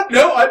 what?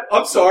 No,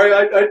 I'm sorry.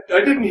 I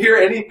didn't hear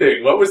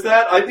anything. What was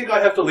that? I think I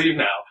have to leave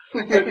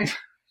now.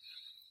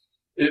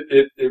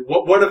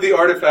 One of the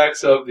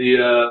artifacts of the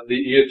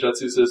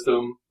Iijutsu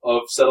system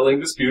of settling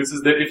disputes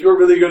is that if you're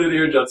really good at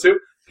Iijutsu,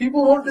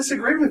 people won't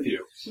disagree with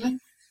you.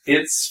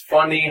 It's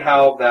funny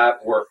how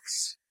that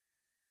works.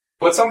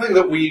 But something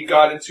that we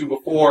got into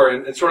before,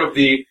 and sort of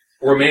the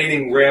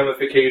remaining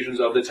ramifications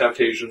of the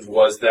temptations,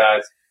 was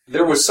that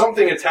there was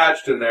something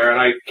attached in there,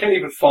 and I can't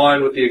even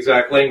find what the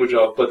exact language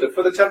of, but that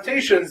for the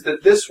temptations,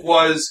 that this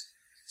was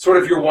sort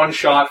of your one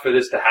shot for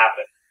this to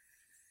happen.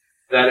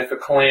 That if a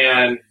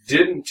clan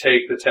didn't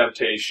take the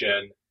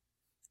temptation,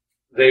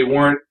 they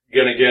weren't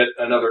going to get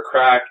another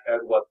crack at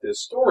what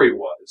this story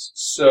was.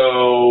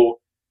 So,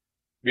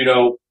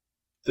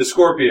 the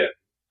Scorpion,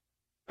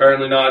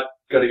 apparently not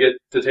going to get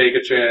to take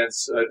a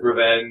chance at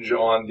revenge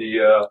on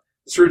the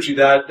Tsuruchi,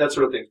 that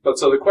sort of thing. But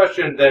so the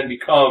question then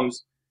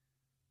becomes,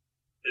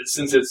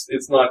 since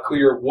it's not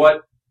clear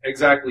what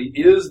exactly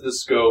is the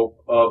scope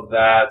of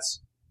that,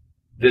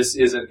 this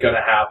isn't going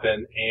to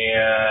happen,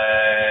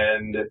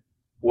 and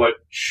what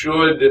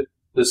should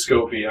the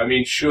scope be? I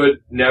mean, should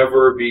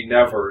never be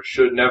never,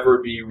 should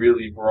never be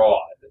really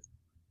broad.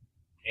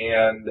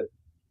 And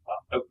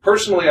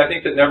personally, I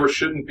think that never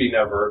shouldn't be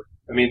never.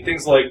 I mean,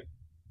 things like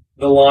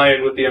the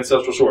lion with the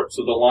ancestral sword.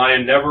 So the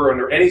lion never,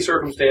 under any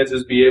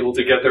circumstances, be able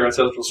to get their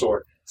ancestral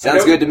sword.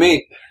 Sounds good to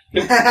me.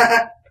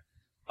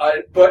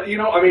 But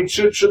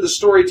should the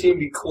story team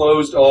be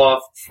closed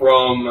off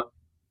from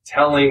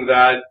telling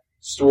that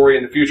story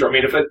in the future? I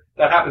mean, if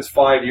that happens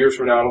 5 years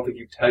from now, I don't think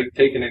you've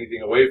taken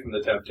anything away from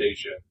the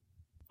Temptation.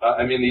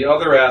 The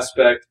other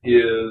aspect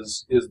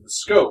is the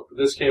scope.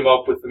 This came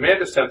up with the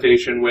Mantis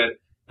Temptation when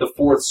the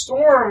Fourth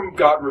Storm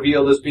got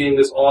revealed as being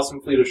this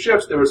awesome fleet of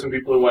ships. There were some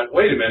people who went,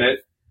 wait a minute,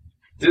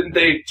 didn't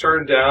they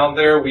turn down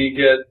there? We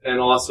get an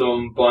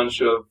awesome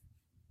bunch of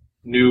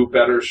new,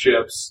 better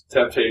ships,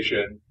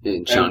 Temptation.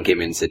 And Sean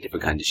came in and said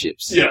different kind of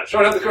ships. Yeah,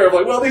 Sean had the curve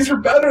like, well, these are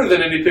better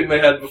than anything they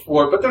had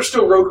before, but they're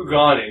still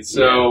Rokugani.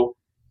 So,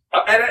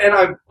 and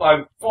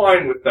I'm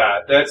fine with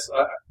that. That's,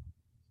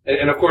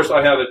 and of course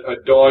I have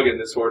a dog in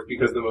this horse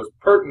because the most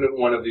pertinent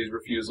one of these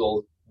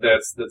refusals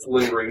that's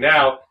lingering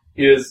now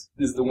is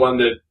the one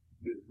that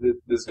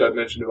this got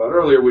mentioned about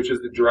earlier, which is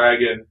the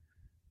dragon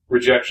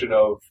rejection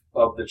of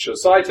the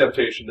Chosai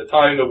Temptation, the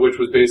timing of which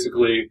was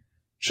basically,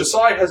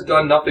 Chosai has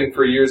done nothing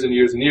for years and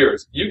years and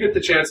years. You get the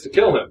chance to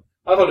kill him.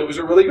 I thought it was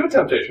a really good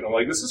temptation. I'm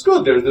like, this is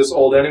good. There's this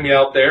old enemy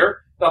out there.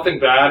 Nothing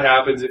bad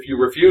happens if you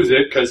refuse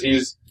it because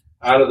he's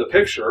out of the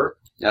picture.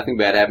 Nothing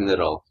bad happened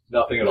at all.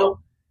 Nothing at all.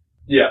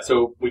 Yeah,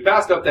 so we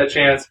passed up that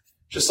chance.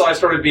 Chosai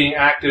started being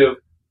active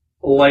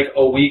like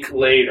a week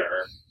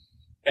later.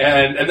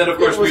 And then, of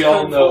course, we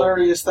all know... It was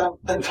hilarious,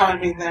 that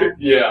timing there.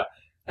 Yeah.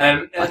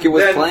 And like it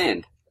was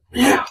planned.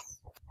 Yeah.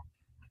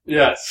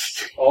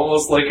 Yes.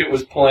 Almost like it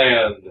was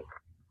planned.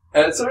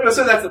 And so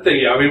that's the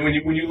thing, yeah. I mean,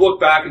 when you look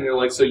back and you're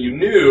like, so you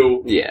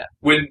knew... Yeah.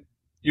 When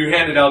you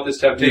handed out this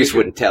temptation... You just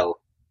wouldn't tell.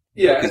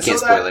 Yeah. You can't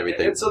spoil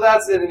everything. And so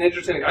that's an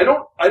interesting... I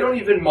don't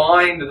even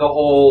mind the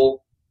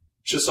whole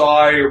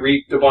Chosai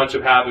wreaked a bunch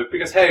of havoc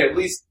because, hey, at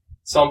least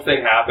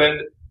something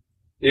happened.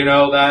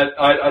 That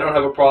I don't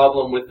have a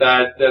problem with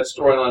that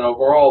storyline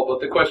overall,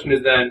 but the question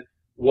is then,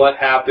 what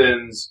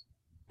happens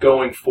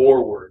going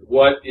forward?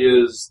 What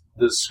is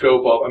the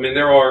scope of...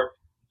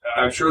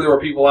 I'm sure there are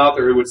people out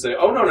there who would say,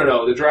 oh,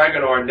 no, the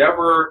Dragon are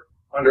never,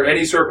 under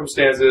any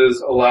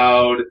circumstances,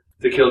 allowed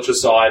to kill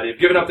Chosai. They've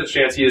given up the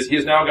chance. He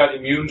has now got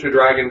immune to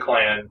Dragon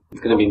Clan.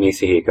 It's going to be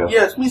Misahiko.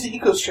 Yeah, it's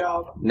Misahiko's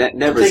job.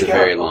 Never's a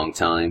very long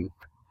time.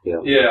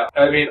 Yeah.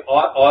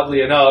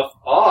 Oddly enough,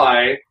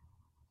 I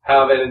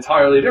have an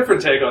entirely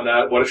different take on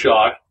that. What a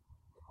shock.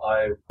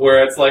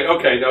 Where it's like,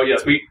 okay, no,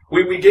 yes,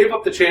 we gave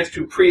up the chance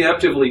to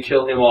preemptively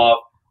kill him off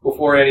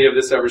before any of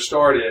this ever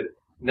started.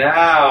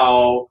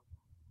 Now...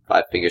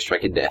 5-finger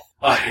strike of death.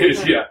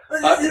 Yeah.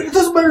 It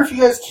doesn't matter if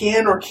you guys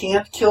can or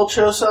can't kill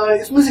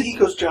Chosai. It's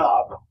Misahiko's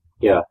job.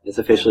 Yeah, it's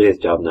officially his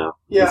job now.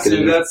 Yeah. He's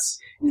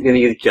going to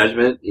use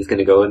judgment. He's going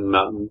to go in the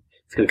mountain.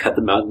 He's going to cut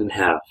the mountain in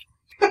half.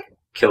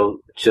 Kill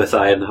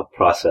Chosai in the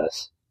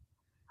process.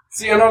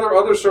 See, in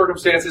other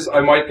circumstances, I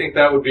might think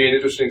that would be an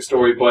interesting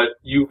story, but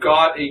you've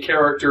got a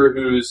character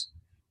whose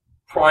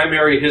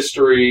primary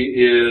history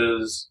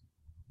is,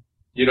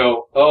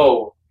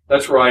 oh,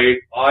 that's right,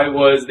 I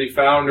was the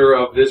founder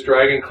of this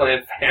Dragon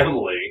Clan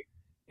family,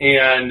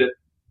 and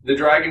the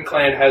Dragon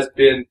Clan has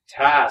been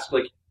tasked,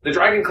 like, the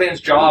Dragon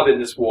Clan's job in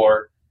this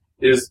war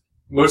is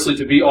mostly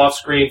to be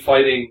off-screen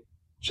fighting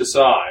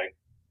Chosai,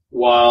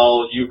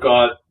 while you've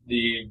got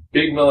the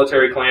big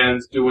military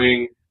clans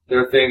doing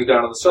their things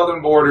down on the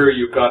southern border.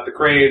 You've got the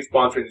Crane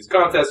sponsoring these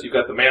contests. You've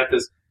got the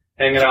Mantis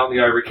hanging out in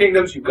the Ivory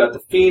Kingdoms. You've got the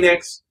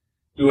Phoenix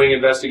doing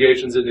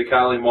investigations into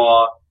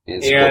Kalima.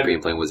 And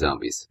Scorpion playing with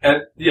zombies.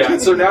 And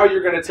so now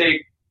you're going to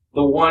take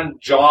the one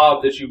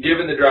job that you've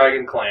given the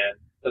Dragon Clan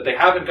that they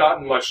haven't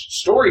gotten much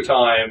story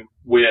time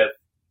with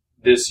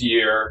this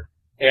year,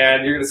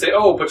 and you're going to say,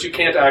 oh, but you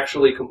can't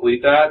actually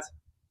complete that?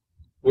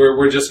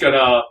 We're just going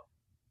to...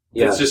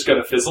 Yeah. It's just going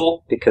to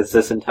fizzle? Because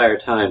this entire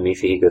time,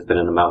 Misahiko's been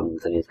in the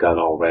mountains and he's gone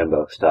all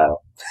Rambo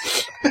style.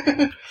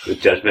 With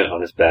judgment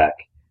on his back.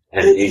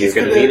 And you're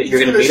going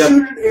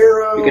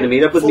to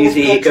meet up with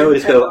Misahiko and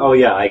just go, oh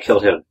yeah, I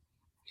killed him.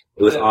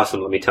 It was awesome,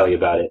 let me tell you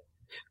about it.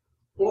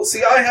 Well,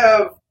 see, I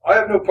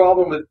have no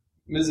problem with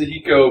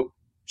Misahiko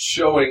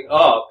showing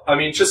up. I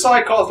mean,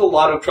 Chosai caused a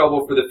lot of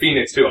trouble for the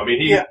Phoenix, too. I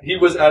mean, he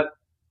was at...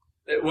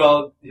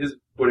 Well, it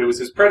was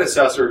his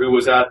predecessor who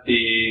was at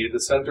the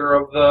center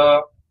of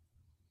the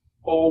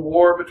whole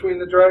war between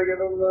the dragon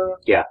and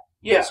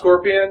the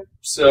Scorpion.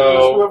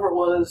 So whoever it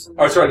was.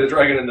 The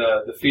dragon and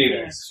the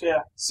Phoenix.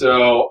 Yeah.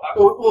 So it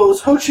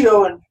was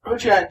Hochio and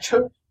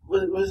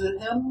was it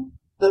him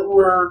that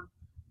were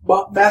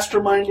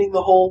masterminding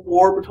the whole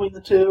war between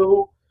the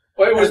two?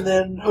 Well, and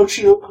then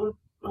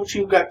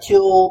Hochio got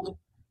killed,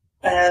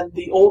 and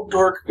the old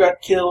dork got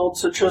killed.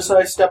 So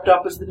Chosai stepped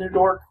up as the new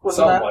dork.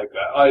 Something like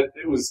that.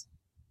 It was.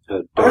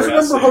 I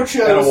remember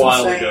Hochio was a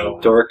while insane. ago.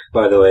 Dork,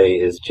 by the way,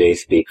 is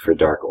J-speak for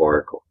Dark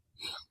Oracle.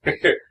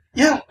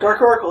 Yeah, Dark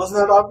Oracle. Isn't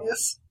that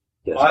obvious?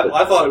 Yes,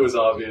 I thought it was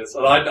obvious,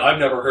 and I've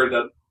never heard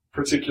that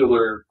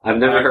particular. I've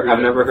never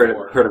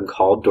heard him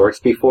called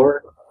dorks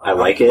before. I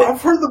like it.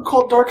 I've heard them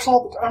called dorks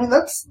all the time. I mean,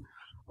 that's.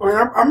 I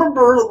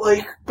remember,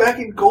 like, back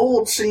in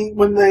Gold, seeing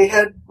when they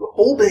had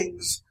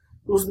holdings.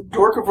 It was the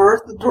Dork of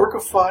Earth, the Dork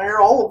of Fire,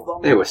 all of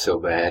them. They were so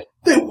bad.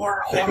 They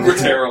were They horrible. were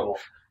terrible.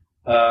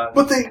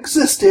 But they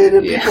existed,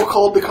 and Yeah. people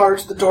called the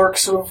cards the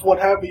dorks of what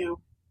have you.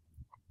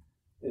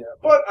 Yeah,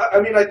 but I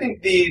mean, I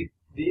think the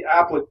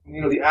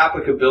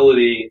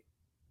applicability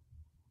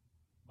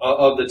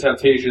of the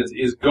Temptations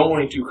is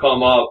going to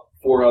come up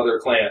for other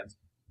clans.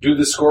 Do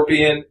the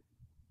Scorpion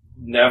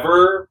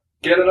never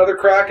get another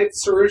crack at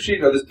Sarushi?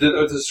 Or is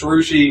the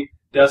Sarushi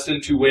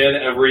destined to win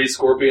every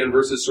Scorpion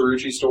versus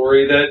Sarushi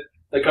story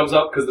that comes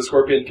up because the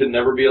Scorpion can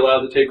never be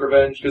allowed to take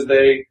revenge because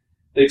they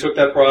took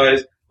that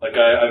prize? Like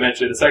I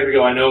mentioned a second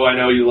ago, I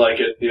know you like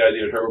it, the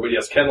idea, Trevor, but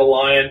yes, can the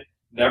Lion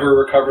never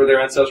recover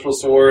their ancestral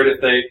sword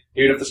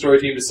even if the story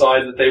team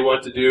decides that they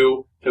want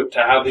to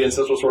have the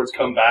ancestral swords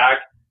come back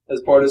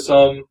as part of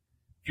some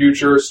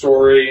future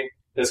story?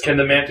 Can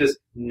the Mantis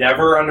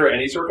never, under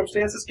any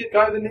circumstances, get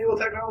guided naval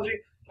technology?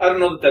 I don't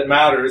know that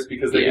matters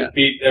because they can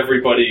beat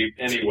everybody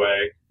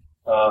anyway.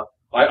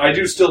 I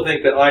do still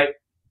think that I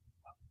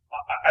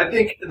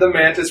think the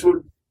Mantis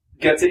would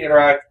get to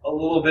interact a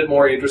little bit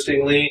more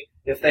interestingly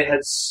if they had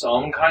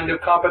some kind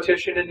of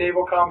competition in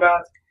naval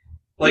combat.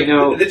 Like,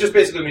 it just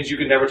basically means you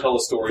could never tell a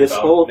story this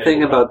about whole naval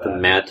thing about combat.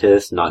 the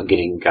Mantis not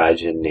getting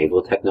Gaijin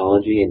naval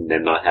technology and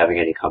them not having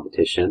any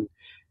competition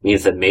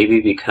means that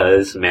maybe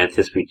because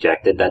Mantis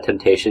rejected that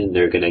temptation,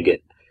 they're going to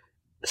get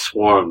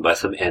swarmed by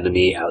some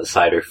enemy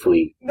outsider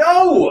fleet.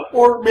 No!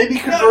 Or maybe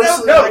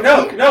conversely...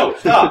 No,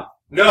 stop.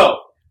 No.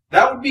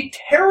 That would be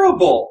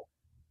terrible.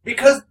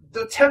 Because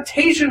the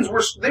Temptations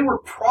were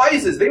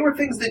prizes. They were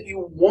things that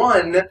you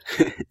won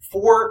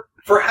for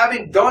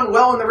having done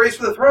well in the race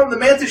for the throne. The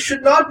Mantis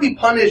should not be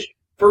punished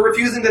for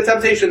refusing the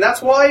Temptation.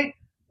 That's why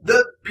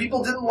the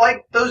people didn't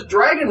like those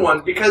dragon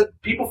ones, because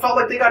people felt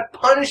like they got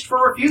punished for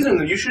refusing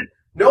them.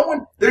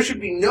 There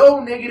should be no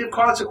negative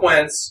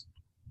consequence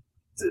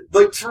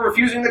for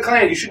refusing the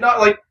clan. You should not,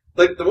 like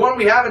the one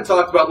we haven't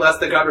talked about less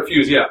that got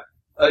refused, yeah.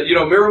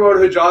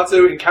 Mirumoto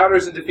Hijatsu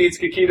encounters and defeats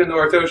Kikita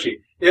Noritoshi.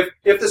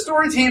 If the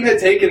story team had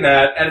taken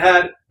that and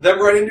had them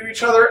run into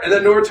each other and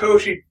then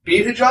Noritoshi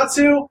beat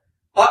Hijatsu,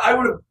 I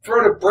would have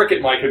thrown a brick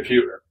at my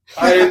computer.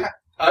 I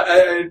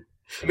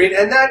mean,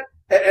 and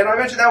I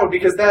mentioned that one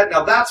because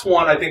that's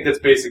one I think that's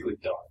basically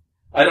done.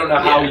 I don't know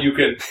how you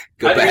can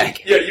go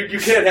back. You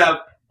can't have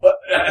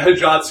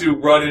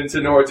Hijatsu run into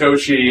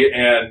Noritoshi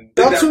and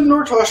Hijatsu and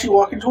Noritoshi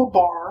walk into a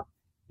bar.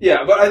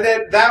 Yeah, but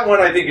that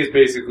one I think is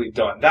basically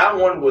done. That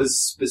one was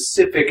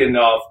specific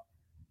enough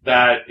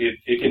that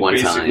it can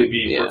basically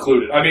be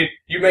precluded. I mean,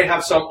 you may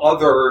have some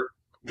other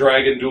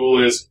dragon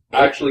duelist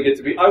actually get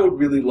to be... I would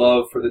really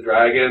love for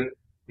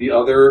the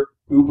other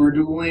Uber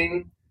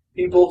dueling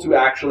people to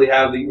actually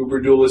have the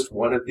Uber duelist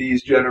one of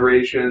these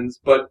generations,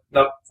 but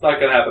it's not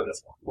going to happen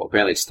this one. Well,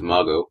 apparently it's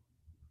Tamago.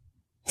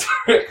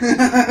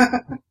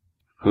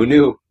 Who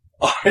knew?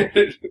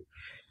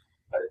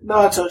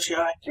 No, it's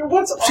Ochiai.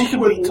 What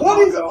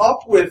is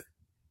up with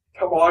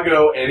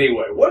Tamago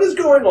anyway? What is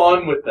going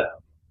on with them?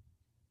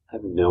 I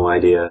have no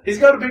idea. He's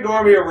got a big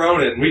army of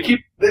Ronin.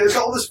 There's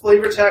all this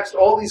flavor text,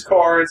 all these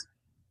cards.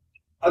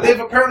 They've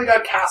apparently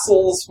got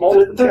castles,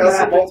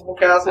 multiple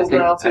castles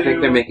now too. I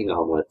think they're making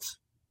omelets.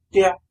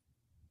 Yeah.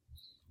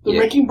 They're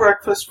making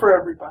breakfast for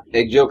everybody.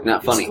 Big joke,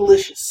 not funny. It's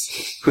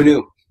delicious. Who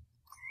knew?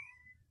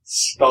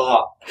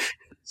 Stop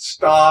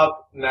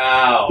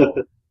now.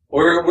 Is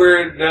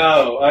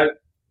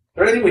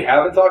there anything we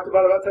haven't talked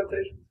about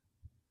Temptation?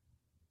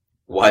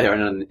 Why they're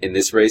not in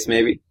this race,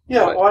 maybe?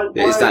 Yeah, why?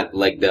 It's not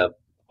legged up.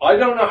 I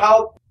don't know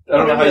how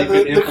you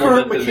can implement the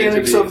current them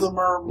mechanics into of them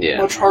are Yeah.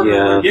 much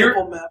harder to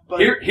implement. But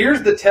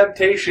Here's the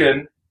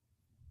temptation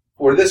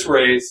for this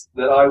race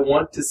that I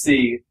want to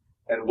see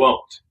and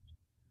won't.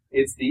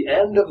 It's the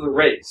end of the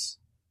race.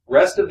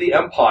 Rest of the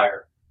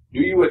Empire. Do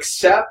you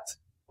accept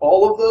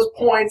all of those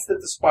points that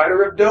the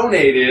Spider have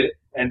donated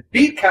and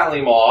beat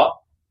Kalima,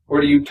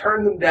 or do you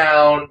turn them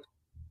down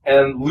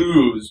and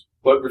lose,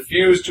 but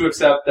refuse to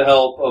accept the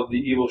help of the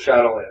evil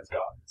Shadowlands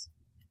gods?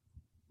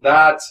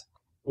 That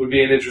would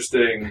be an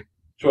interesting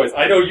choice.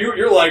 I know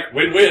you're like,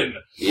 win-win.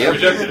 Yep. I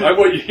reject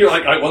it. You're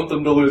like, I want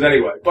them to lose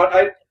anyway. But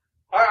I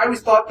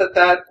always thought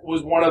that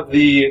was one of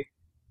the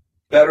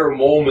better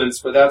moments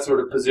for that sort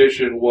of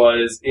position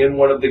was in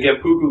one of the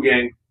Genpuku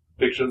Gang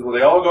fictions where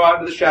they all go out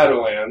into the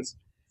Shadowlands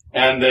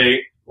and they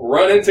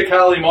run into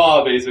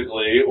Kalima,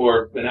 basically,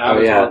 or an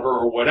avatar of her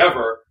or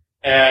whatever,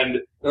 and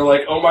they're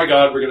like, oh my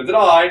god, we're gonna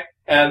die,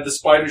 and the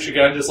Spider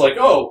Shigen just like,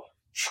 oh,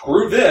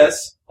 screw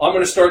this, I'm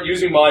gonna start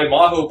using my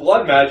Maho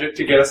blood magic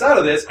to get us out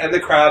of this, and the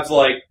Crab's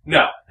like,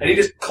 no. And he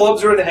just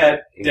clubs her in the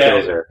head,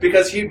 dead,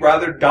 because he'd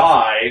rather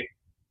die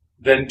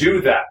than do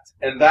that.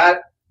 And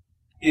that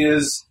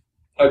is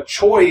a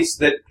choice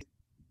that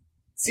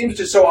seems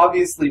to so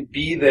obviously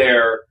be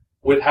there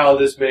with how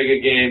this mega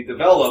game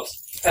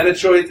develops, and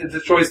it's a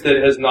choice that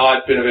has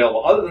not been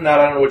available. Other than that,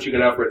 I don't know what you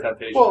could have for a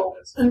temptation. Well,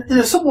 in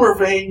a similar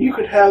vein, you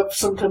could have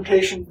some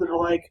temptations that are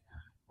like,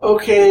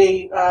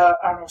 okay, I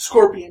don't know,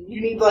 Scorpion,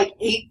 you need like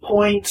 8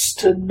 points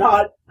to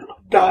not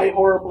die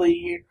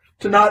horribly,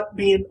 to not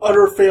be an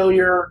utter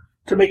failure,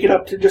 to make it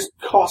up to just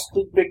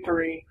costly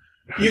victory.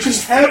 You can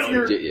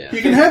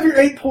have your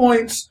 8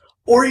 points,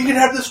 or you can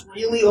have this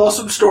really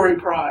awesome story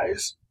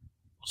prize.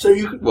 So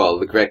you could, Well,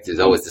 the correct is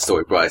always the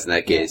story prize in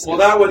that case. Well,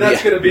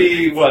 that's going to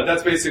be what?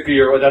 That's basically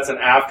that's an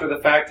after the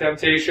fact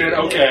temptation.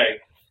 Okay,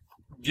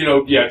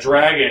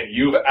 Dragon,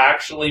 you've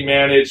actually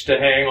managed to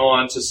hang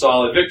on to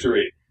solid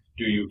victory.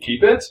 Do you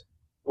keep it,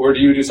 or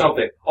do you do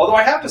something? Although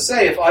I have to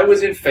say, if I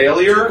was in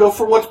failure, go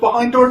for what's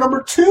behind door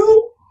number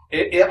 2.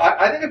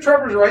 I think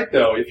Trevor's right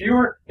though.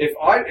 If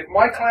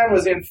my clan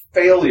was in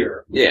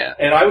failure,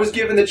 and I was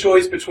given the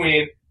choice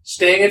between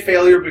staying in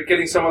failure but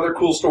getting some other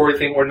cool story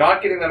thing, or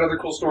not getting that other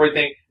cool story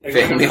thing and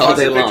Failure all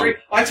day victory,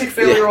 I take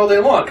failure all day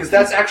long because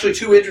that's actually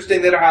two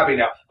interesting that are happening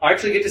now. I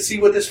actually get to see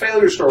what this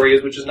failure story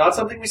is, which is not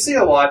something we see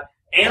a lot,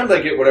 and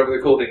I get whatever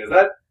the cool thing is.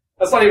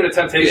 That's not even a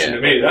temptation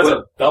to me. That's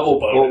a double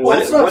bonus. Well,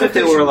 it's not what if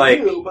they were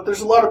like? But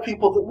there's a lot of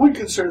people that would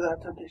consider that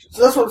a temptation.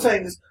 So that's what I'm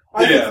saying is,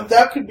 I think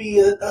that could be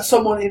a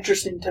somewhat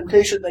interesting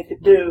temptation they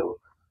could do.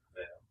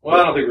 Yeah.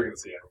 Well, I don't think we're going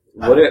to see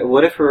it.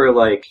 What if we were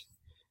like,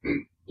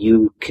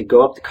 you could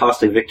go up to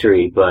costly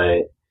victory,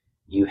 but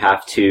you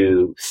have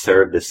to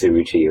serve the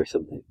Suruchi or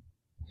something.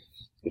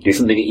 Do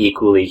something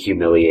equally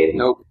humiliating.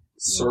 Nope.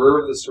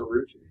 Serve the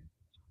Suruchi.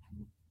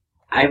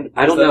 I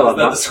don't know. Is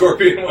that the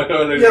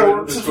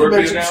Scorpion? Since we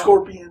mentioned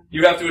Scorpion.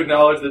 You have to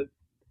acknowledge that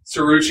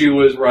Suruchi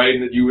was right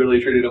and that you really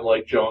treated him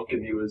like junk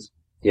and he was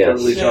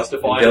totally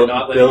justified in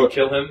not letting you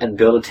kill him. And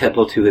build a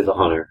temple to his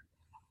honor.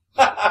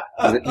 He's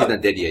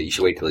not dead yet. You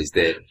should wait till he's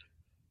dead.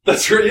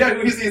 That's right.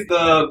 Yeah, he's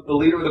the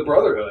leader of the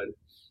Brotherhood.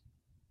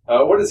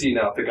 What is he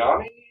now?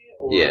 Tagami?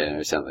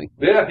 Or something.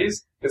 Yeah,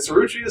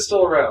 Suruchi is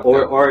still around.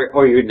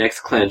 Or your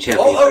next clan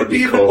champion. That would be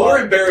even more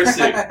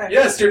embarrassing.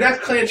 Yes, your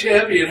next clan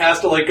champion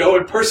has to go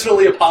and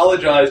personally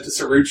apologize to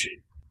Suruchi.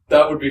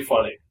 That would be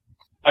funny.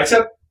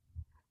 Except,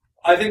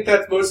 I think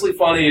that's mostly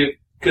funny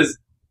because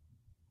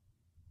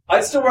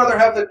I'd still rather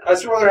have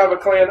a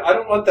clan. I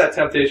don't want that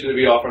temptation to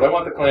be offered. I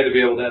want the clan to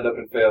be able to end up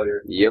in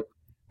failure. Yep.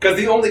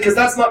 Because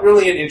that's not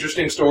really an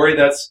interesting story.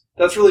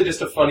 That's really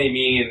just a funny,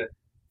 mean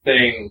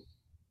thing.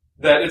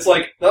 That it's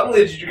like, not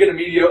only did you get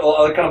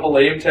kind of a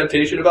lame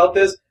temptation about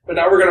this, but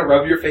now we're going to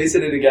rub your face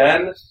in it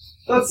again.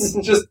 That's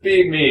just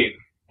being mean.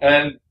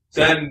 And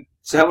then...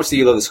 So how much do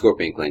you love the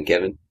Scorpion Clan,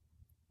 Kevin?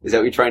 Is that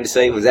what you're trying to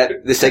say? Was that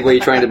the segue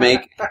you're trying to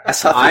make?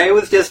 I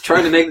was just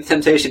trying to make the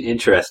temptation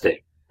interesting.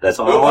 That's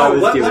all I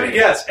was doing. Let me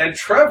guess. And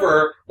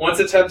Trevor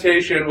wants a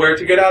temptation where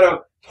to get out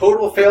of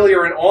total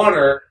failure and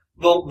honor,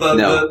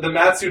 the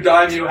Matsu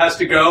daimyo has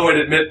to go and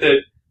admit that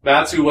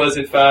Matsu was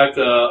in fact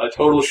a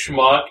total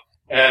schmuck.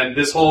 And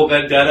this whole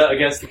vendetta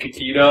against the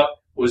Kakita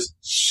was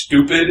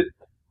stupid.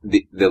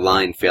 The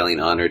line "failing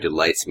honor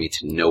delights me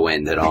to no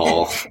end at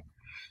all."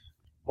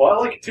 Well, I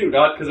like it too,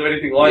 not because of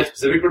anything line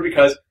specific, but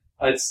because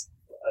it's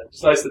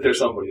nice that there's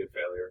somebody in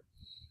failure.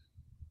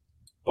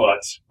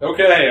 But,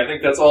 okay, I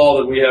think that's all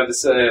that we have to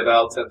say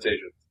about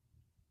temptation.